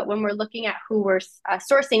world. But when we're looking at who we're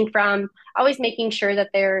sourcing from, always making sure that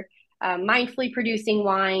they're mindfully producing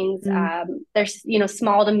wines. There's,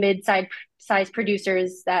 small to mid-size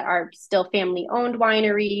producers that are still family-owned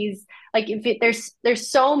wineries. Like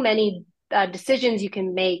there's so many decisions you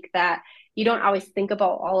can make that you don't always think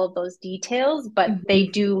about all of those details, but they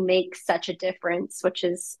do make such a difference, which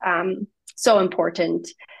is so important.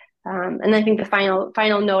 And I think the final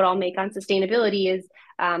note I'll make on sustainability is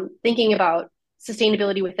thinking about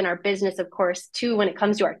sustainability within our business, of course, too, when it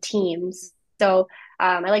comes to our teams. So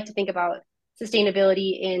I like to think about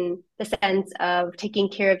sustainability in the sense of taking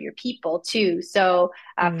care of your people too. So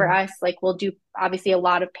for us, like we'll do obviously a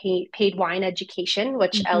lot of paid wine education,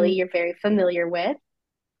 which Ellie, you're very familiar with.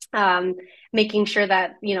 Making sure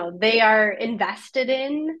that, they are invested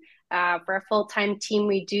in. For a full-time team,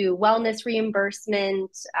 we do wellness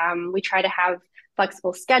reimbursement. We try to have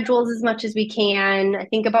flexible schedules as much as we can. I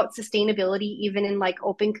think about sustainability even in like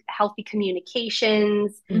open, healthy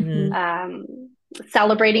communications,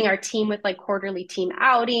 celebrating our team with like quarterly team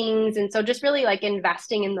outings. And so just really like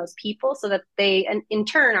investing in those people so that they, in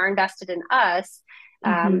turn, are invested in us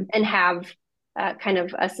and have kind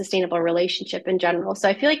of a sustainable relationship in general. So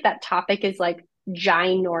I feel like that topic is like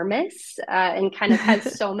ginormous and kind of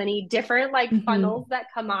has so many different like funnels that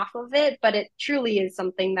come off of it, but it truly is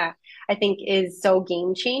something that I think is so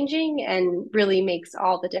game changing and really makes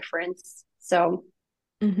all the difference. So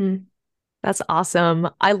That's awesome.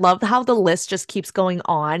 I love how the list just keeps going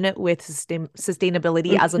on with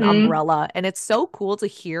sustainability as an umbrella. And it's so cool to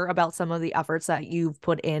hear about some of the efforts that you've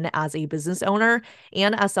put in as a business owner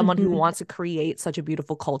and as someone who wants to create such a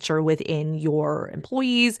beautiful culture within your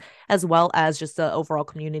employees, as well as just the overall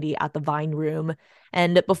community at the Vine Room.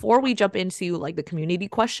 And before we jump into like the community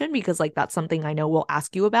question, because like that's something I know we'll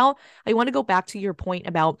ask you about, I want to go back to your point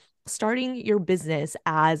about starting your business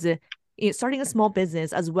starting a small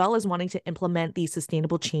business as well as wanting to implement these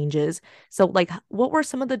sustainable changes. So like what were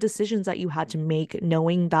some of the decisions that you had to make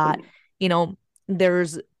knowing that,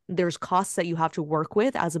 there's costs that you have to work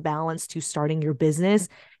with as a balance to starting your business?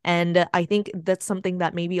 And I think that's something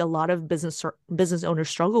that maybe a lot of business owners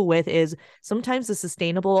struggle with is sometimes the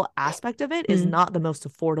sustainable aspect of it is not the most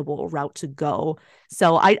affordable route to go.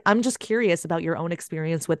 So I'm just curious about your own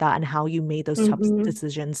experience with that and how you made those tough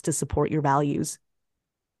decisions to support your values.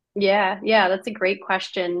 Yeah, that's a great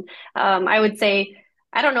question. I would say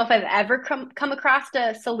I don't know if I've ever come across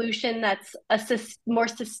a solution that's more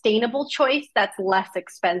sustainable choice that's less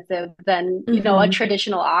expensive than a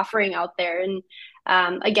traditional offering out there. And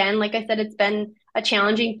again, like I said, it's been a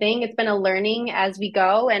challenging thing. It's been a learning as we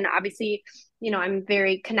go, and obviously, I'm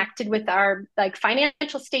very connected with our like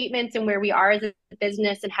financial statements and where we are as a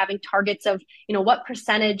business, and having targets of what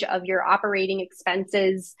percentage of your operating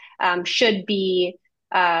expenses should be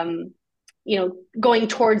going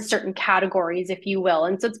towards certain categories, if you will.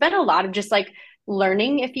 And so it's been a lot of just like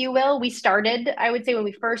learning, if you will. We started, I would say, when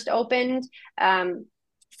we first opened,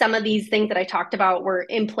 some of these things that I talked about were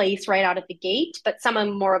in place right out of the gate, but some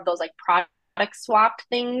of more of those like product swapped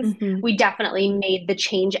things, we definitely made the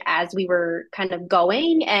change as we were kind of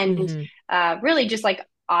going and really just like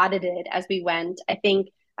audited as we went. I think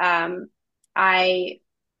I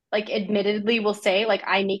like admittedly will say like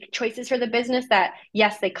I make choices for the business that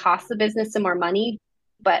yes, they cost the business some more money,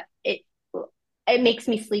 but it makes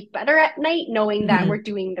me sleep better at night knowing that we're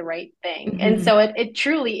doing the right thing. And so it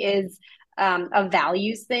truly is a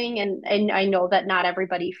values thing. And I know that not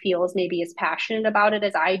everybody feels maybe as passionate about it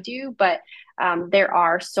as I do, but there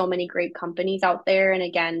are so many great companies out there. And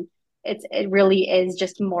again, it really is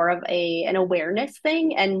just more of an awareness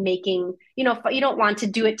thing, and making, you know, you don't want to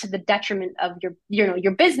do it to the detriment of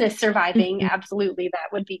your business surviving. Mhm. Absolutely,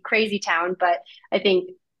 that would be crazy town. But I think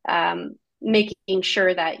making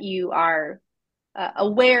sure that you are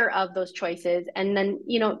aware of those choices, and then,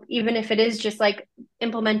 you know, even if it is just like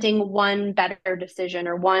implementing one better decision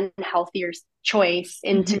or one healthier choice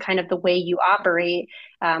into Mhm. kind of the way you operate,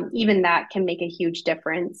 even that can make a huge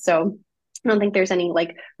difference. So I don't think there's any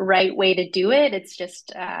like right way to do it. It's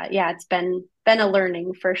just yeah, it's been a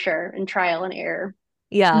learning for sure, and trial and error.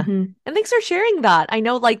 Yeah. Mhm. And thanks for sharing that. I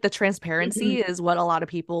know like the transparency Mhm. is what a lot of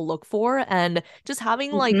people look for, and just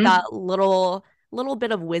having like Mhm. that little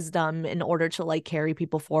bit of wisdom in order to like carry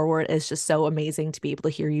people forward is just so amazing to be able to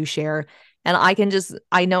hear you share. And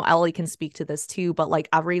I know Ellie can speak to this too, but like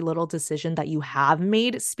every little decision that you have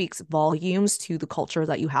made speaks volumes to the culture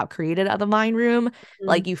that you have created at the Vine Room.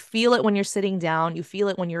 Like Mhm. you feel it when you're sitting down, you feel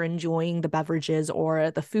it when you're enjoying the beverages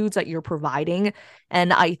or the foods that you're providing.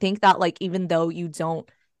 And I think that like even though you don't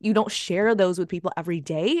share those with people every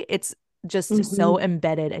day, it's just so Mhm.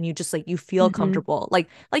 embedded, and you just like you feel Mhm. comfortable. Like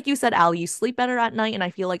you said, Al, you sleep better at night, and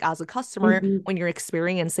I feel like as a customer, Mhm. when you're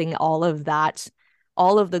experiencing all of that,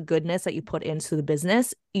 all of the goodness that you put into the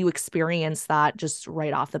business, you experience that just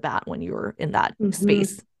right off the bat when you're in that Mhm.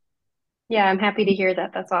 space. Yeah, I'm happy to hear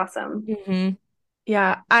that. That's awesome. Hmm.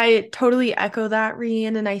 Yeah, I totally echo that,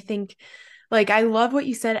 Rian. And I think, like, I love what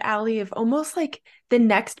you said, Allie, of almost like the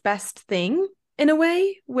next best thing in a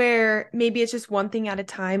way, where maybe it's just one thing at a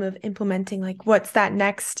time of implementing, like, what's that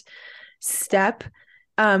next step,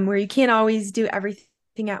 where you can't always do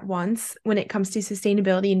everything at once when it comes to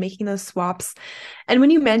sustainability and making those swaps. And when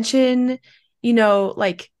you mention,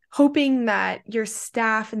 like, hoping that your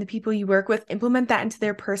staff and the people you work with implement that into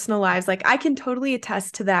their personal lives, like, I can totally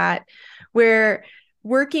attest to that, where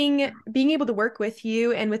being able to work with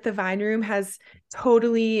you and with the Vine Room has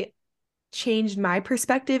totally changed my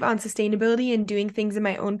perspective on sustainability and doing things in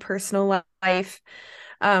my own personal life,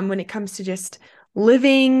 when it comes to just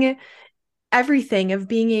living everything, of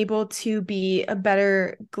being able to be a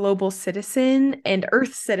better global citizen and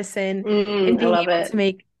earth citizen, and I being love able it. to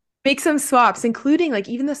make some swaps, including like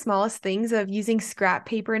even the smallest things of using scrap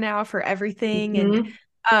paper now for everything. And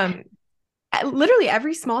Hmm. um literally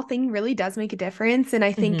every small thing really does make a difference. And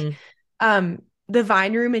I think Hmm. the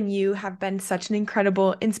Vine Room and you have been such an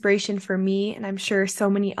incredible inspiration for me, and I'm sure so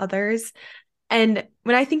many others. And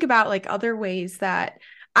when I think about like other ways that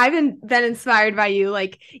I've been inspired by you,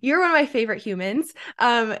 like you're one of my favorite humans.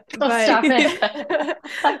 Oh, But stop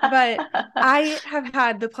it. but I have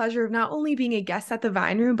had the pleasure of not only being a guest at the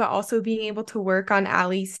Vine Room, but also being able to work on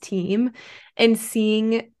Allie's team and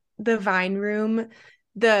seeing the Vine Room.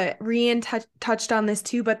 The Rian touched on this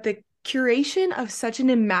too, but the curation of such an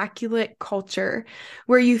immaculate culture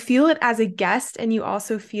where you feel it as a guest and you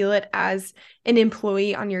also feel it as an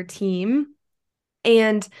employee on your team.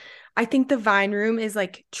 And I think the Vine Room is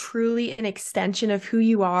like truly an extension of who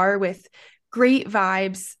you are, with great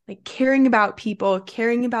vibes, like caring about people,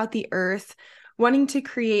 caring about the earth, wanting to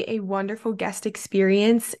create a wonderful guest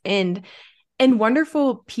experience, and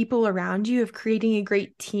wonderful people around you, of creating a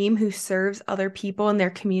great team who serves other people in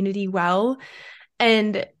their community well.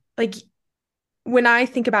 And like when I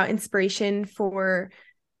think about inspiration for,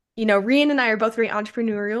 Rian and I are both very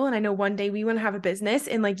entrepreneurial, and I know one day we want to have a business.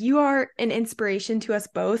 And like you are an inspiration to us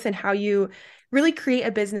both, and how you really create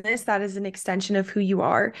a business that is an extension of who you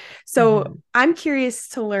are. So Hmm. I'm curious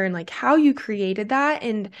to learn like how you created that.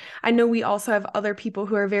 And I know we also have other people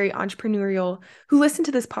who are very entrepreneurial who listen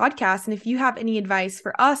to this podcast. And if you have any advice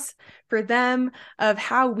for us, for them, of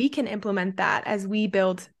how we can implement that as we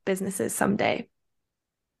build businesses someday.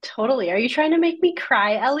 Totally. Are you trying to make me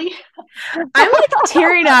cry, Ellie? I'm like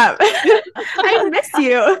tearing up. I miss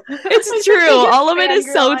you. It's Like the true. biggest All of it is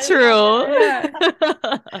fangirl. so I love true. Yeah.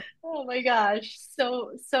 it. Oh my gosh.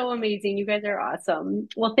 So, so amazing. You guys are awesome.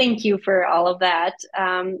 Well, thank you for all of that.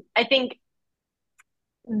 I think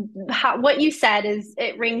what you said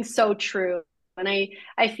it rings so true. And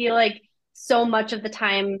I feel like so much of the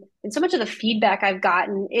time and so much of the feedback I've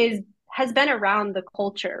gotten has been around the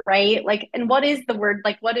culture, right? Like, and what is the word,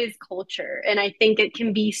 like, what is culture? And I think it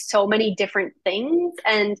can be so many different things.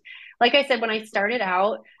 And like I said, when I started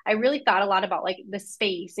out, I really thought a lot about like the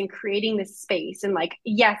space and creating this space. And like,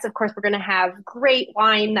 yes, of course, we're going to have great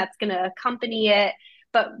wine that's going to accompany it.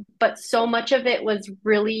 But so much of it was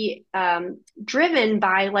really driven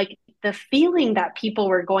by like the feeling that people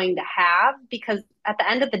were going to have, because at the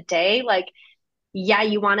end of the day, like, yeah,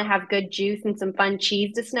 you want to have good juice and some fun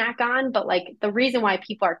cheese to snack on, but like the reason why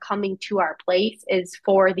people are coming to our place is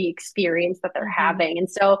for the experience that they're Mhm. having.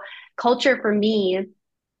 And so culture for me,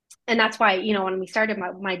 and that's why, when we started,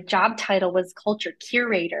 my job title was culture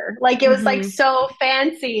curator. Like it was like Mm-hmm. so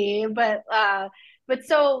fancy, but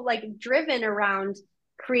so like driven around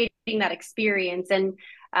creating that experience. And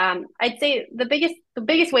I'd say the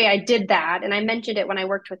biggest way I did that, and I mentioned it when I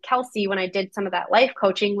worked with Kelsey, when I did some of that life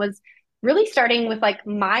coaching, was really starting with like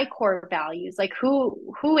my core values, like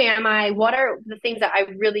who am I? What are the things that I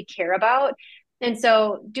really care about? And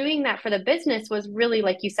so doing that for the business was really,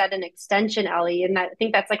 like you said, an extension, Ellie. And I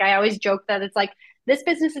think that's like, I always joke that it's like, this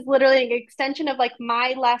business is literally an extension of like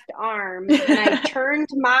my left arm. And I've turned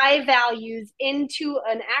my values into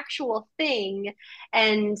an actual thing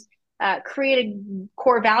and created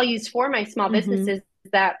core values for my small Mm-hmm. businesses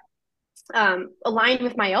that aligned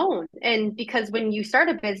with my own. And because when you start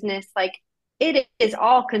a business, like it is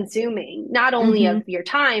all consuming, not only Mm-hmm. of your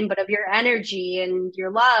time, but of your energy and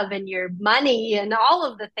your love and your money and all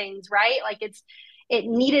of the things, right? Like it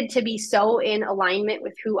needed to be so in alignment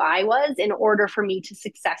with who I was in order for me to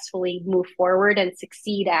successfully move forward and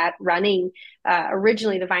succeed at running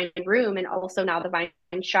originally the Vine Room and also now the Vine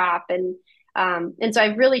Shop. And so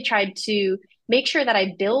I've really tried to make sure that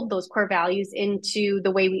I build those core values into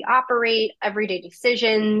the way we operate, everyday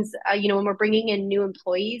decisions. When we're bringing in new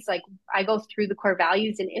employees, like I go through the core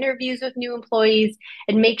values in interviews with new employees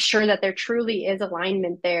and make sure that there truly is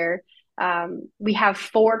alignment there. We have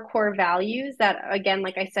 4 core values that, again,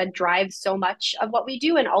 like I said, drive so much of what we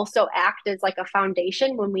do and also act as like a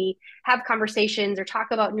foundation when we have conversations or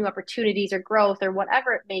talk about new opportunities or growth or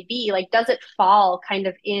whatever it may be. Like, does it fall kind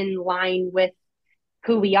of in line with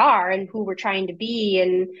who we are and who we're trying to be?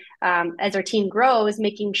 And as our team grows,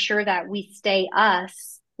 making sure that we stay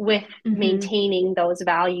us with Mm-hmm. maintaining those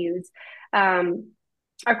values.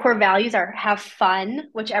 Our core values are have fun,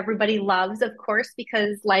 which everybody loves, of course,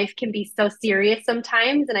 because life can be so serious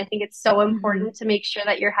sometimes. And I think it's so Mm-hmm. important to make sure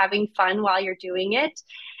that you're having fun while you're doing it.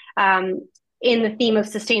 Um, in the theme of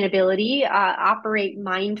sustainability, operate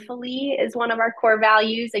mindfully is one of our core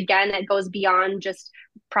values. Again, it goes beyond just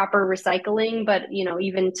proper recycling, but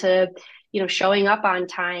even to showing up on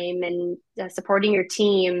time and supporting your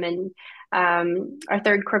team. And our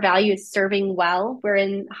third core value is serving well. We're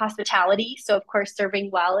in hospitality, so of course,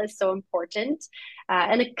 serving well is so important.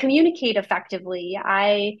 And communicate effectively.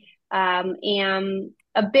 I am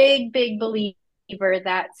a big believer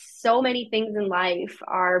that so many things in life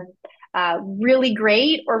are really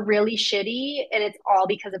great or really shitty, and it's all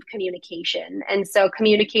because of communication. And so,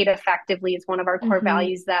 communicate effectively is one of our core Mm-hmm.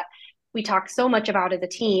 values that we talk so much about as a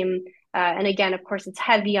team. And again, of course, it's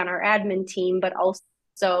heavy on our admin team, but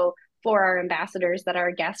also for our ambassadors that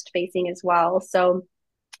are guest facing as well. So,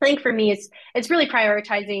 I think for me, it's really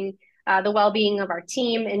prioritizing the well being of our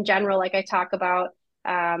team in general. Like I talk about,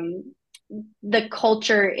 the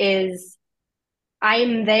culture is I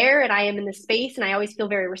am there and I am in the space, and I always feel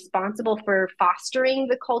very responsible for fostering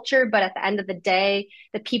the culture. But at the end of the day,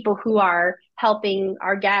 the people who are helping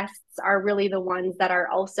our guests are really the ones that are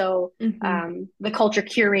also Mm-hmm. the culture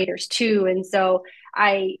curators too. And so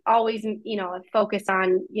I always, focus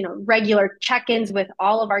on, regular check-ins with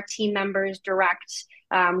all of our team members, direct.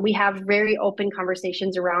 We have very open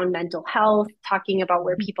conversations around mental health, talking about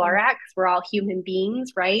where people are Mm-hmm. at, because we're all human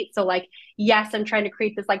beings, right? So like, yes, I'm trying to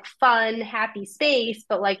create this like fun, happy space,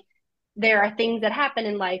 but like there are things that happen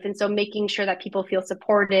in life. And so making sure that people feel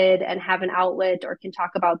supported and have an outlet or can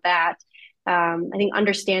talk about that. I think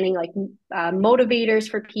understanding like motivators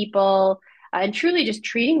for people and truly just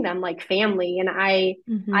treating them like family. And I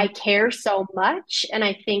Mm-hmm. care so much. And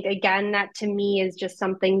I think, again, that to me is just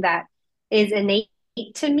something that is innate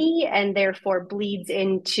to me and therefore bleeds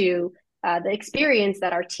into the experience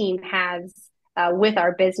that our team has with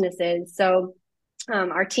our businesses. So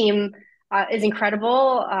our team is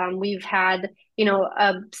incredible. We've had,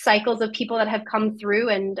 cycles of people that have come through,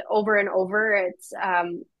 and over. It's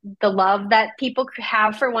the love that people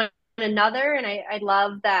have for one another. And I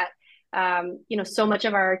love that, so much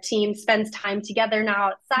of our team spends time together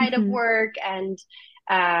now outside of Mm-hmm. work. And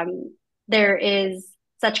there is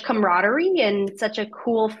such camaraderie and such a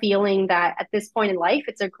cool feeling that at this point in life,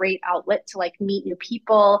 it's a great outlet to like meet new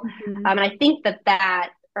people. Mm-hmm. And I think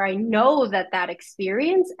or I know that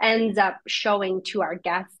experience ends up showing to our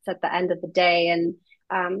guests at the end of the day. And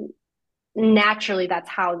naturally, that's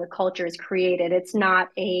how the culture is created. It's not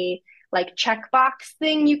a like checkbox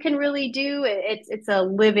thing you can really do. It's a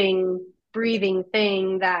living, breathing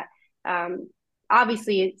thing that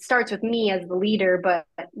obviously it starts with me as the leader, but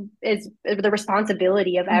is the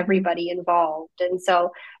responsibility of Mm-hmm. everybody involved. And so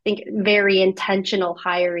I think very intentional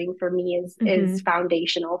hiring for me is Mm-hmm.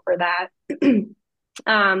 foundational for that.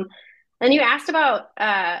 And you asked about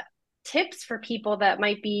tips for people that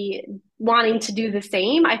might be wanting to do the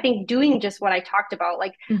same, I think doing just what I talked about,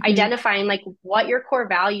 like Mhm. identifying like what your core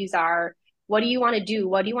values are, what do you want to do,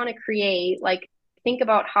 what do you want to create, like think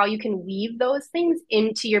about how you can weave those things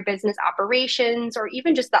into your business operations or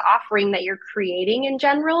even just the offering that you're creating in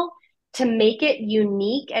general to make it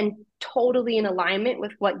unique and totally in alignment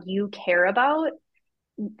with what you care about.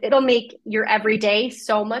 It'll make your everyday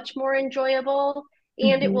so much more enjoyable,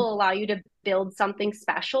 and it Mhm. will allow you to build something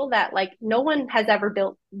special that like no one has ever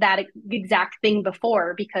built that exact thing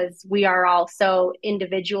before, because we are all so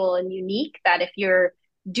individual and unique that if you're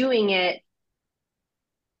doing it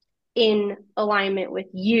in alignment with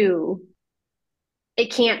you,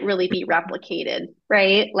 it can't really be replicated,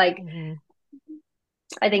 right? Like Mhm.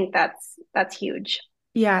 I think that's huge.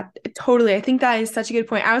 Yeah, totally. I think that is such a good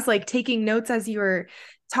point. I was like taking notes as you were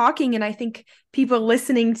talking, and I think people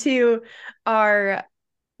listening to are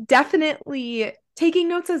definitely taking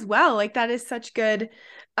notes as well. Like that is such good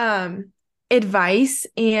um advice.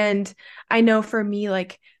 And I know for me,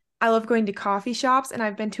 like I love going to coffee shops, and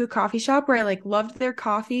I've been to a coffee shop where I like loved their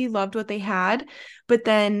coffee, loved what they had, but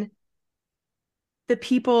then the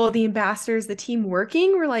people, the ambassadors, the team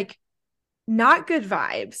working were like not good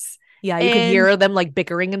vibes. Yeah, you could And hear them like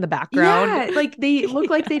bickering in the background. yeah, like they look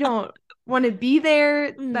like they don't want to be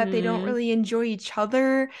there, that they don't Mhm. really enjoy each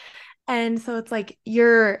other. And so it's like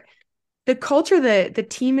the culture that the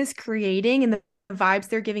team is creating and the vibes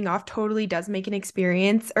they're giving off totally does make an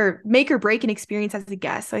experience or make or break an experience as a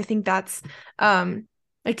guest. So I think that's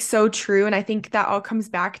like so true. And I think that all comes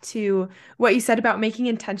back to what you said about making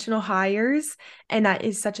intentional hires. And that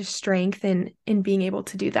is such a strength in being able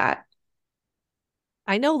to do that.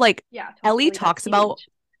 I know like Yeah, Ellie totally. That's talks about huge.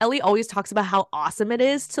 Ellie always talks about how awesome it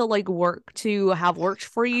is to like work to have worked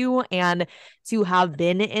for you and to have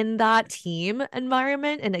been in that team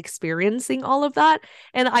environment and experiencing all of that.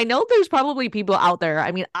 And I know there's probably people out there.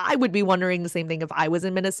 I mean, I would be wondering the same thing if I was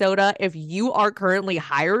in Minnesota, if you are currently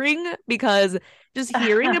hiring, because just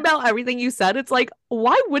hearing about everything you said, it's like,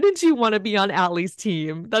 why wouldn't you want to be on Allie's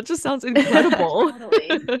team? That just sounds incredible.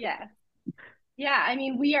 Totally. Yeah. Yeah, I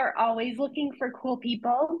mean, we are always looking for cool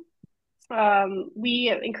people. We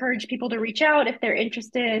encourage people to reach out if they're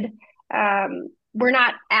interested. We're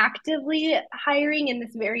not actively hiring in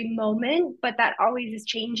this very moment, but that always is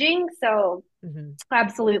changing. So Mhm.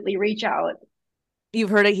 absolutely reach out. You've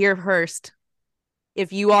heard it here first.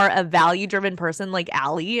 If you are a value driven person like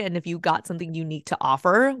Allie, and if you got something unique to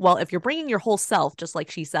offer, well, if you're bringing your whole self, just like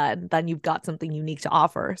she said, then you've got something unique to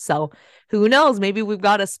offer. So who knows? Maybe we've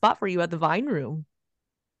got a spot for you at the Vine Room.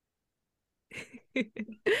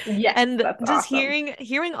 Yes, And that's just awesome.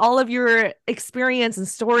 hearing all of your experience and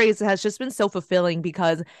stories has just been so fulfilling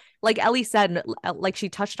because like Ellie said, like she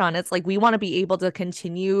touched on, it's like we want to be able to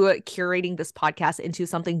continue curating this podcast into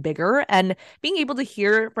something bigger and being able to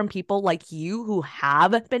hear from people like you who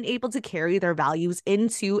have been able to carry their values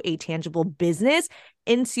into a tangible business,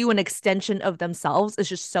 into an extension of themselves is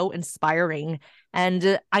just so inspiring.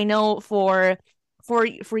 And I know for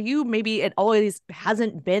you maybe it always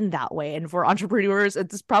hasn't been that way, and for entrepreneurs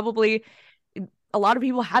it's probably a lot of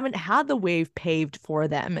people haven't had the wave paved for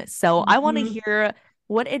them. So I want to Mhm. hear,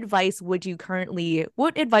 what advice would you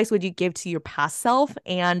give to your past self,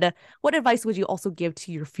 and what advice would you also give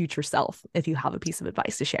to your future self if you have a piece of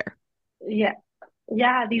advice to share? Yeah.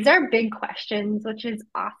 Yeah, these are big questions, which is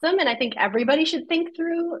awesome. And I think everybody should think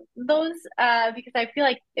through those because I feel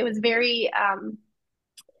like it was very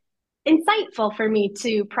insightful for me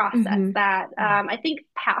to process Mhm. that. I think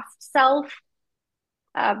past self,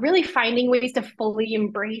 really finding ways to fully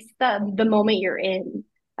embrace the moment you're in.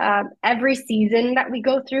 Every season that we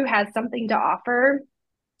go through has something to offer.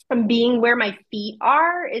 And being where my feet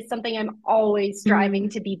are is something I'm always striving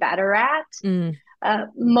Mm. to be better at. Mm.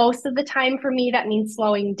 Most of the time for me, that means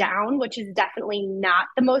slowing down, which is definitely not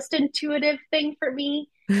the most intuitive thing for me.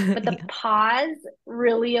 But the Yeah. pause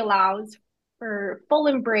really allows for full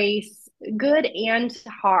embrace, good and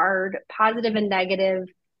hard, positive and negative.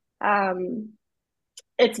 Um,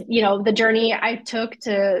 it's, the journey I took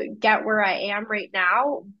to get where I am right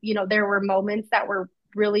now. There were moments that were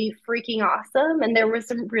really freaking awesome, and there were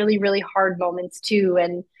some really, really hard moments too.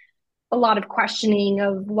 And a lot of questioning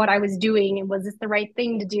of what I was doing and was this the right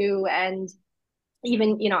thing to do? And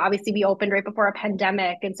even, obviously we opened right before a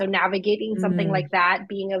pandemic. And so navigating something Mm. like that,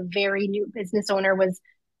 being a very new business owner was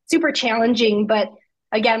super challenging. But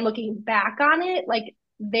again, looking back on it, like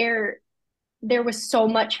there was so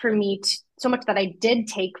much for me, so much that I did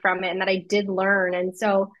take from it and that I did learn. And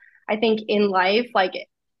so I think in life, like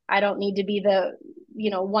I don't need to be the,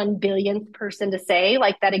 1 billionth person to say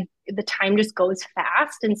like that the time just goes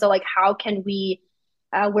fast. And so like, how can we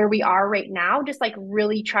where we are right now, just like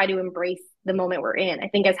really try to embrace the moment we're in. I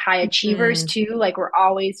think as high achievers Mm. too, like we're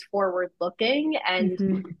always forward looking and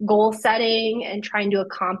Mm-hmm. goal setting and trying to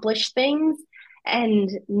accomplish things and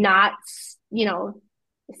not, you know,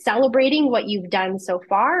 celebrating what you've done so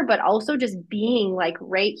far, but also just being like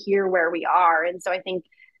right here where we are. And so I think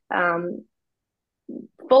um,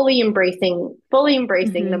 fully embracing the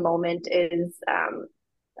Mm-hmm. moment is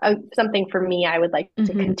something for me I would like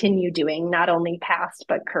to Mm-hmm. continue doing, not only past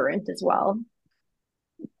but current as well.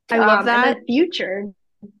 I love And that. then future.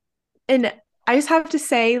 And I just have to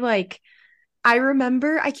say, like, I can't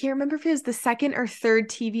remember if it was the second or third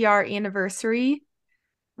TVR anniversary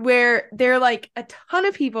where there like a ton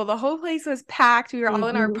of people, the whole place was packed. We were all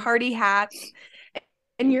in our Mm-hmm. party hats.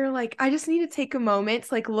 And you're like, I just need to take a moment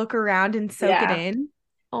to like look around and soak it Yeah. in.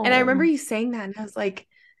 And I remember Oh. you saying that, and I was like,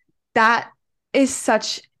 that is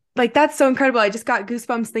such like that's so incredible. I just got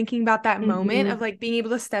goosebumps thinking about that moment of Mm-hmm. like being able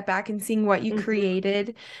to step back and seeing what you Mm-hmm.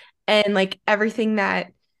 created and like everything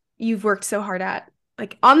that you've worked so hard at.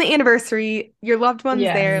 Like on the anniversary, your loved ones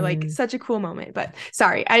Yes. there, like Mm. such a cool moment. But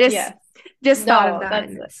sorry, I just Yes. just thought of No, that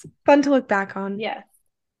that's and it's fun to look back on. yes.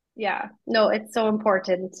 Yeah. No, it's so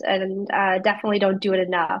important and definitely don't do it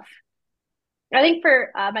enough. I think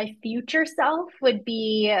for my future self would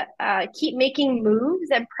be keep making moves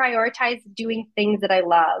and prioritize doing things that I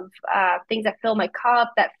love, things that fill my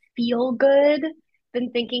cup, that feel good.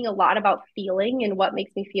 Been thinking a lot about feeling and what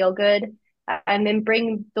makes me feel good, and then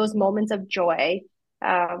bring those moments of joy.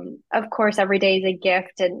 Of course, every day is a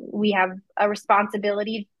gift, and we have a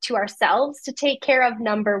responsibility to ourselves to take care of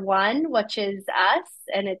number one, which is us.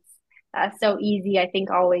 And it's so easy, I think,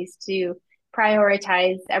 always to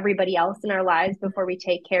prioritize everybody else in our lives before we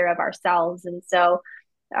take care of ourselves. And so,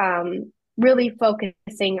 really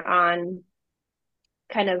focusing on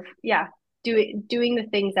kind of, yeah, doing the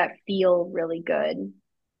things that feel really good.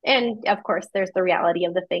 And of course, there's the reality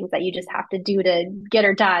of the things that you just have to do to get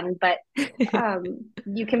her done. But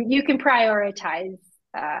you can prioritize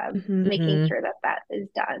Hmm. making Mm-hmm. sure that that is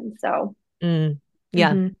done. So Mm.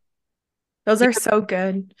 Yeah. Hmm. Those are Yeah. so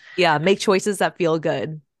good. Yeah. Make choices that feel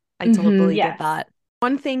good. I Hmm. totally get yes, that.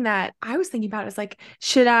 One thing that I was thinking about is like,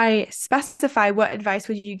 should I specify what advice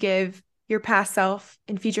would you give your past self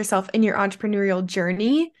and future self in your entrepreneurial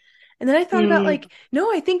journey? And then I thought about mm, like,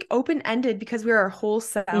 no, I think open-ended because we're our whole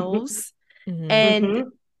hmm selves. Mm-hmm. And, hmm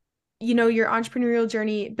your entrepreneurial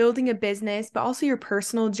journey, building a business, but also your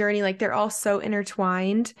personal journey, like they're all so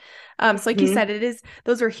intertwined. So like you hmm said,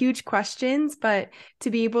 those are huge questions, but to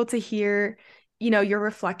be able to hear your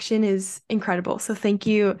reflection is incredible. So thank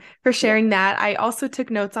you for yeah, sharing that. I also took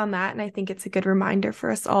notes on that, and I think it's a good reminder for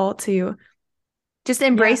us all to just yeah.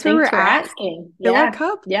 embrace where we're Thanks for at, asking. fill our Yeah,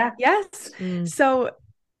 cup. yeah. Yes. Mm. So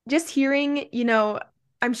just hearing,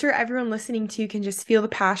 I'm sure everyone listening to you can just feel the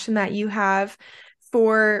passion that you have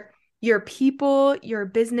for your people, your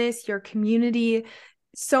business, your community,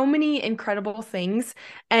 so many incredible things.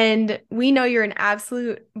 And we know you're an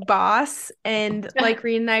absolute boss. And like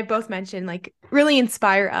Reen and I both mentioned, like really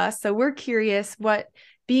inspire us. So we're curious what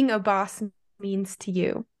being a boss means to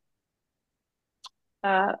you.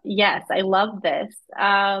 Yes, I love this.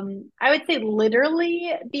 I would say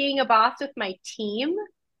literally being a boss with my team.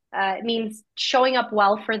 It means showing up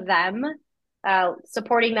well for them,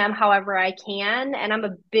 supporting them however I can. And I'm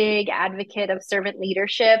a big advocate of servant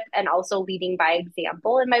leadership and also leading by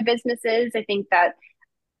example in my businesses. I think that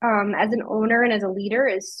as an owner and as a leader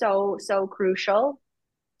is so, so crucial.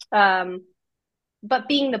 Um, but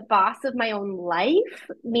being the boss of my own life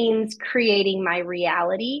means creating my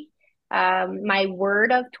reality. My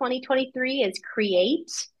word of 2023 is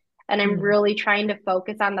create. And I'm Mm. really trying to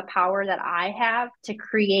focus on the power that I have to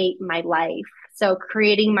create my life. So,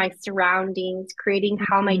 creating my surroundings, creating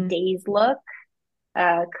how my Mhm. days look,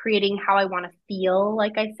 creating how I want to feel,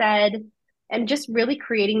 like I said, and just really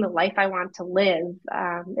creating the life I want to live.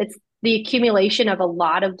 It's the accumulation of a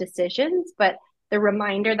lot of decisions, but the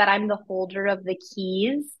reminder that I'm the holder of the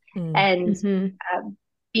keys Mm. and Mhm. uh,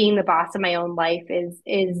 being the boss of my own life is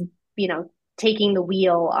taking the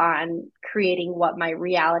wheel on creating what my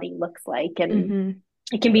reality looks like. And Mhm.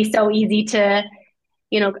 it can be so easy to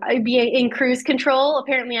be in cruise control.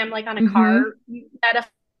 Apparently, I'm like on a car Mhm.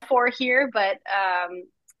 metaphor here, but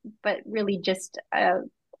really just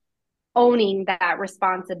owning that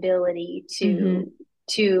responsibility Mhm.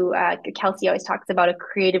 to Kelsey always talks about a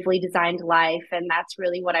creatively designed life, and that's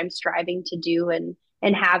really what I'm striving to do and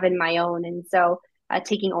have in my own. And so,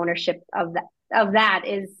 taking ownership of that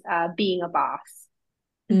is being a boss.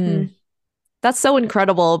 Mm. Mhm. That's so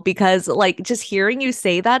incredible because like just hearing you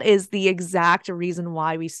say that is the exact reason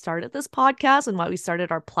why we started this podcast and why we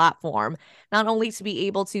started our platform. Not only to be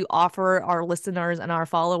able to offer our listeners and our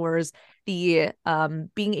followers the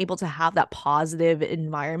being able to have that positive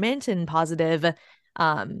environment and positive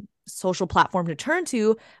social platform to turn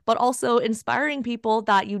to, but also inspiring people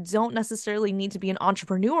that you don't necessarily need to be an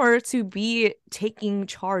entrepreneur to be taking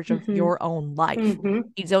charge of Mm-hmm. your own life. Mm-hmm.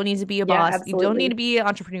 You don't need to be a Yeah, boss. You don't need to absolutely. be an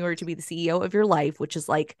entrepreneur to be the CEO of your life, which is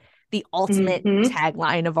like the ultimate Mm-hmm.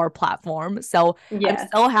 tagline of our platform. So I'm Yes.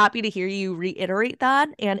 so happy to hear you reiterate that.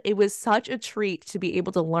 And it was such a treat to be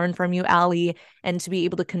able to learn from you, Ali, and to be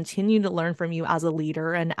able to continue to learn from you as a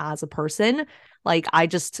leader and as a person. Like, I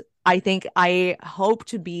think I hope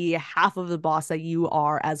to be half of the boss that you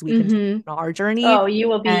are as we continue Mm-hmm. on our journey. Oh, you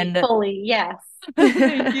will be And fully, yes.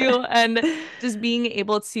 thank you. And just being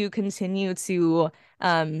able to continue to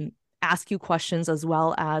ask you questions as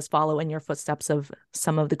well as follow in your footsteps of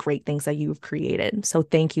some of the great things that you've created. So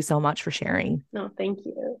thank you so much for sharing. No, thank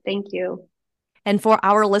you. Thank you. And for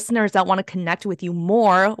our listeners that want to connect with you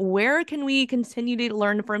more, where can we continue to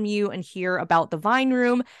learn from you and hear about the Vine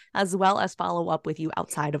Room, as well as follow up with you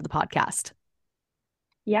outside of the podcast?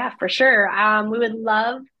 Yeah, for sure. We would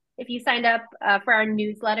love if you signed up for our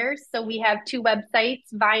newsletters. So we have two websites,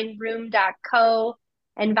 vineroom.co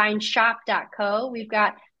and vineshop.co. We've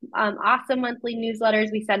got awesome monthly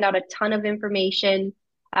newsletters. We send out a ton of information.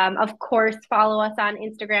 Of course, follow us on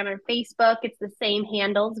Instagram and Facebook. It's the same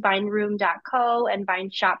handles, vineroom.co and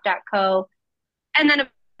vineshop.co. And then,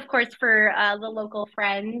 of course, for the local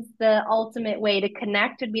friends, the ultimate way to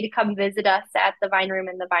connect would be to come visit us at the Vine Room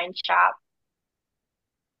and the Vine Shop.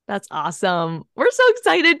 That's awesome. We're so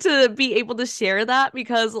excited to be able to share that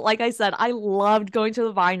because, like I said, I loved going to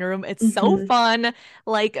the Vine Room. It's so Mm-hmm. fun.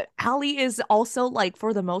 Like, Ali is also, like,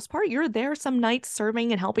 for the most part, you're there some nights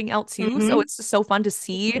serving and helping out too. So Mm-hmm. it's just so fun to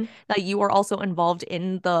see Mm-hmm. that you are also involved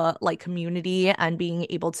in the, like, community and being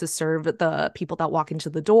able to serve the people that walk into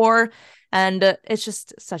the door. And it's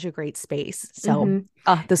just such a great space. So,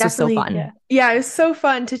 Mm-hmm. this was so Definitely. fun. Yeah, it was so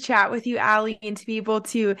fun to chat with you, Ali, and to be able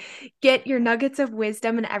to get your nuggets of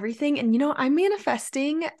wisdom and everything. And I'm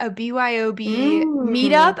manifesting a BYOB Mm.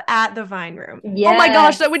 meetup at the Vine Room. Oh my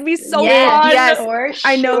gosh, Yes. that would be so Yes, fun. Yes, for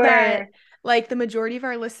I know that sure. like the majority of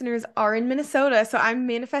our listeners are in Minnesota, so I'm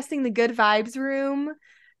manifesting the Good Vibes Room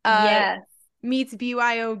uh Yes. meets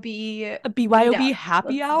BYOB A BYOB meetup.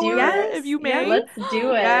 happy Let's hour, do it. if Yes, you yeah. may. Let's do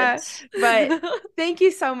Yeah, it. but thank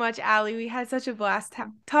you so much, Ali. We had such a blast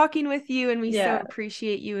talking with you, and we so Yeah.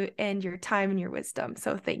 appreciate you and your time and your wisdom.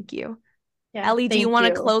 So thank you. Yeah. Ellie, do you Thank want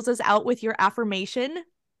to you. close us out with your affirmation?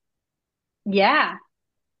 Yeah,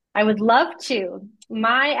 I would love to.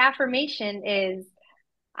 My affirmation is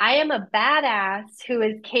I am a badass who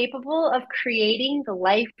is capable of creating the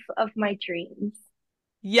life of my dreams.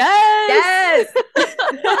 Yes.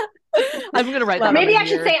 Yes. I'm going to write Or that Love on my maybe it. I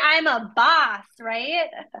should mirror. say I'm a boss, right?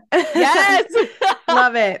 Yes.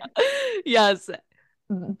 Love it. Yes.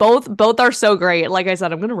 Both are so great. Like I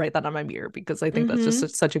said, I'm going to write that on my mirror because I think that's just Mm-hmm.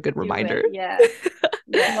 such a good Do reminder. it. Yes.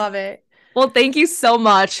 Yes. Love it. Well, thank you so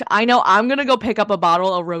much. I know I'm gonna go pick up a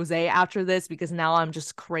bottle of rosé after this because now I'm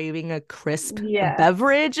just craving a crisp Yes.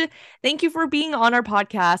 beverage. Thank you for being on our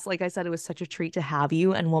podcast. Like I said, it was such a treat to have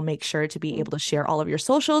you, and we'll make sure to be able to share all of your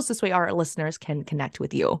socials. This way our listeners can connect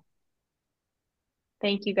with you.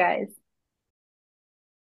 Thank you guys.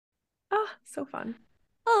 Oh, so fun.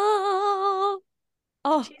 Oh,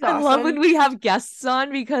 oh, She's I love when awesome. we have guests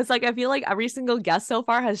on because like I feel like every single guest so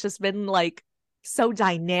far has just been like so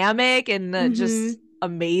dynamic and Mm-hmm. just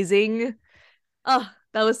amazing. Oh,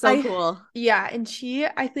 that was so I cool. Yeah, and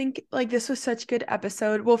I think like this was such a good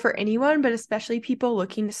episode. Well, for anyone, but especially people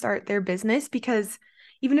looking to start their business because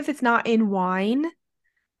even if it's not in wine,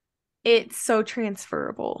 it's so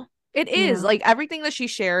transferable, It you is know. like everything that she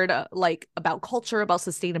shared, like about culture, about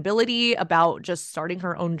sustainability, about just starting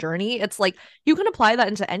her own journey. It's like you can apply that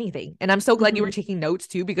into anything. And I'm so glad you were Mm-hmm. taking notes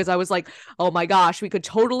too, because I was like, oh my gosh, we could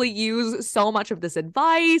totally use so much of this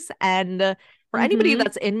advice. And for anybody Mm-hmm.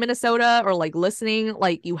 that's in Minnesota or like listening,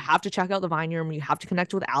 like you have to check out the Vine Room. You have to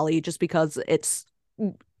connect with Ali just because it's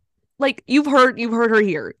like you've heard her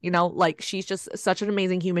here, like she's just such an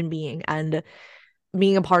amazing human being. And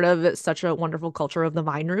being a part of such a wonderful culture of the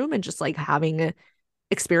Vine Room and just like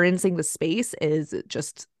experiencing the space is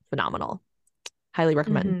just phenomenal. Highly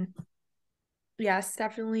recommend. Mm-hmm. Yes,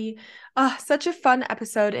 definitely. Such a fun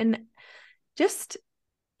episode. And just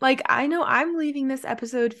like I know I'm leaving this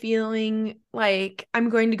episode feeling like I'm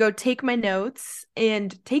going to go take my notes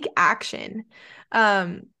and take action.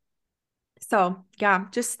 Um, So, yeah,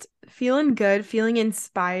 just feeling good, feeling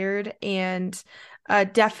inspired, and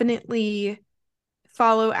definitely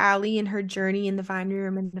follow Ali and her journey in the Vine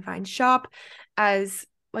Room and the Vine Shop. As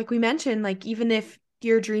like we mentioned, like even if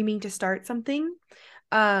you're dreaming to start something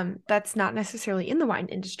that's not necessarily in the wine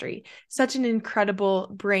industry, such an incredible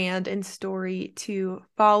brand and story to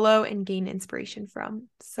follow and gain inspiration from.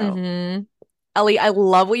 So Ellie, I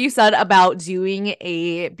love what you said about doing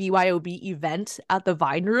a BYOB event at the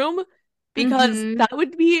Vine Room because that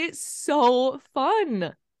would be so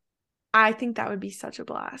fun. I think that would be such a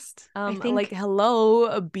blast. I think like hello,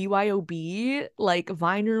 a BYOB, like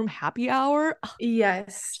Vine Room happy hour.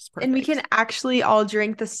 Yes. And we can actually all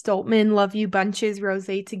drink the Stoltman Love You Bunches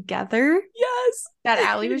Rosé together. Yes.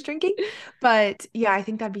 That Ali was drinking. But yeah, I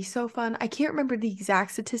think that'd be so fun. I can't remember the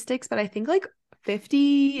exact statistics, but I think like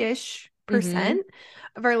 50-ish%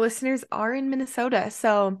 of our listeners are in Minnesota.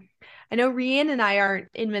 So I know Rianne and I aren't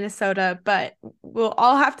in Minnesota, but we'll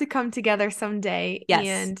all have to come together someday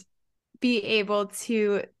and be able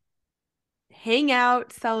to hang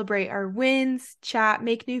out, celebrate our wins, chat,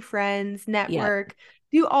 make new friends, network,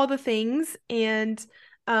 do all the things, and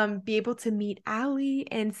be able to meet Ali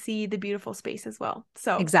and see the beautiful space as well.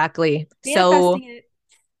 So exactly. So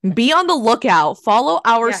be on the lookout. Follow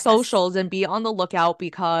our socials and be on the lookout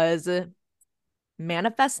because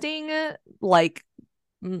manifesting, like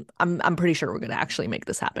I'm pretty sure we're gonna actually make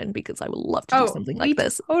this happen because I would love to do something like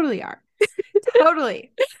this. Totally are.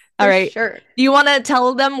 Totally. All right. Sure. Do you want to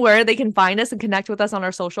tell them where they can find us and connect with us on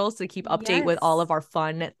our socials to keep update with all of our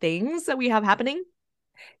fun things that we have happening?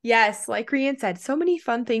 Yes, like Rianne said, so many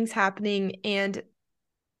fun things happening and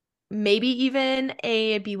maybe even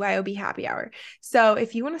a BYOB happy hour. So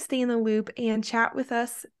if you want to stay in the loop and chat with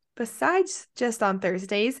us besides just on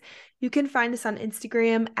Thursdays, you can find us on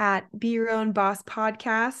Instagram at Be Your Own Boss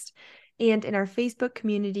Podcast and in our Facebook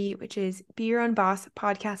community, which is Be Your Own Boss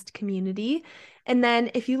Podcast Community. And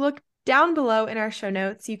then if you look down below in our show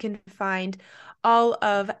notes, you can find all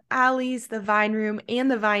of Ali's, the Vine Room, and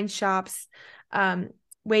the Vine Shop's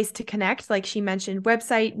ways to connect. Like she mentioned,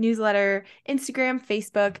 website, newsletter, Instagram,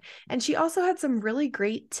 Facebook. And she also had some really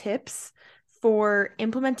great tips for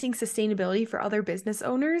implementing sustainability for other business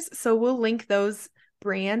owners. So we'll link those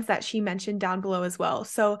brands that she mentioned down below as well.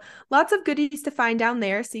 So lots of goodies to find down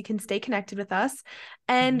there so you can stay connected with us.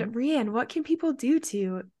 And Rianne, what can people do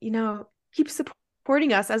to, keep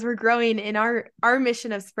supporting us as we're growing in our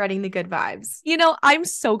mission of spreading the good vibes? I'm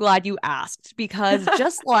so glad you asked because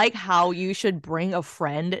just like how you should bring a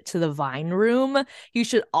friend to the Vine Room, you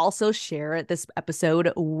should also share this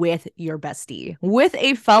episode with your bestie, with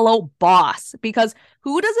a fellow boss, because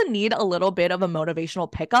who doesn't need a little bit of a motivational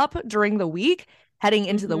pickup during the week, heading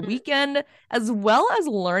into the weekend, as well as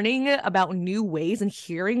learning about new ways and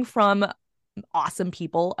hearing from awesome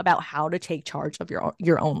people about how to take charge of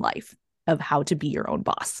your own life, of how to be your own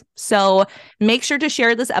boss. So make sure to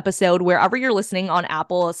share this episode wherever you're listening on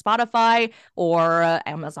Apple, Spotify, or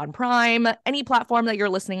Amazon Prime, any platform that you're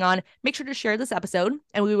listening on. Make sure to share this episode.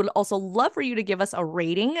 And we would also love for you to give us a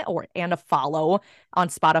rating and a follow on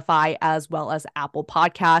Spotify as well as Apple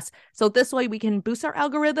Podcasts. So this way we can boost our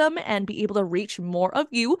algorithm and be able to reach more of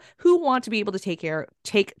you who want to be able to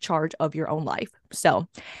take charge of your own life. So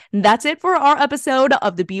that's it for our episode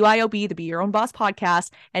of the BYOB, the Be Your Own Boss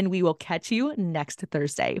podcast, and we will catch you next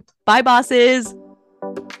Thursday. Bye, bosses.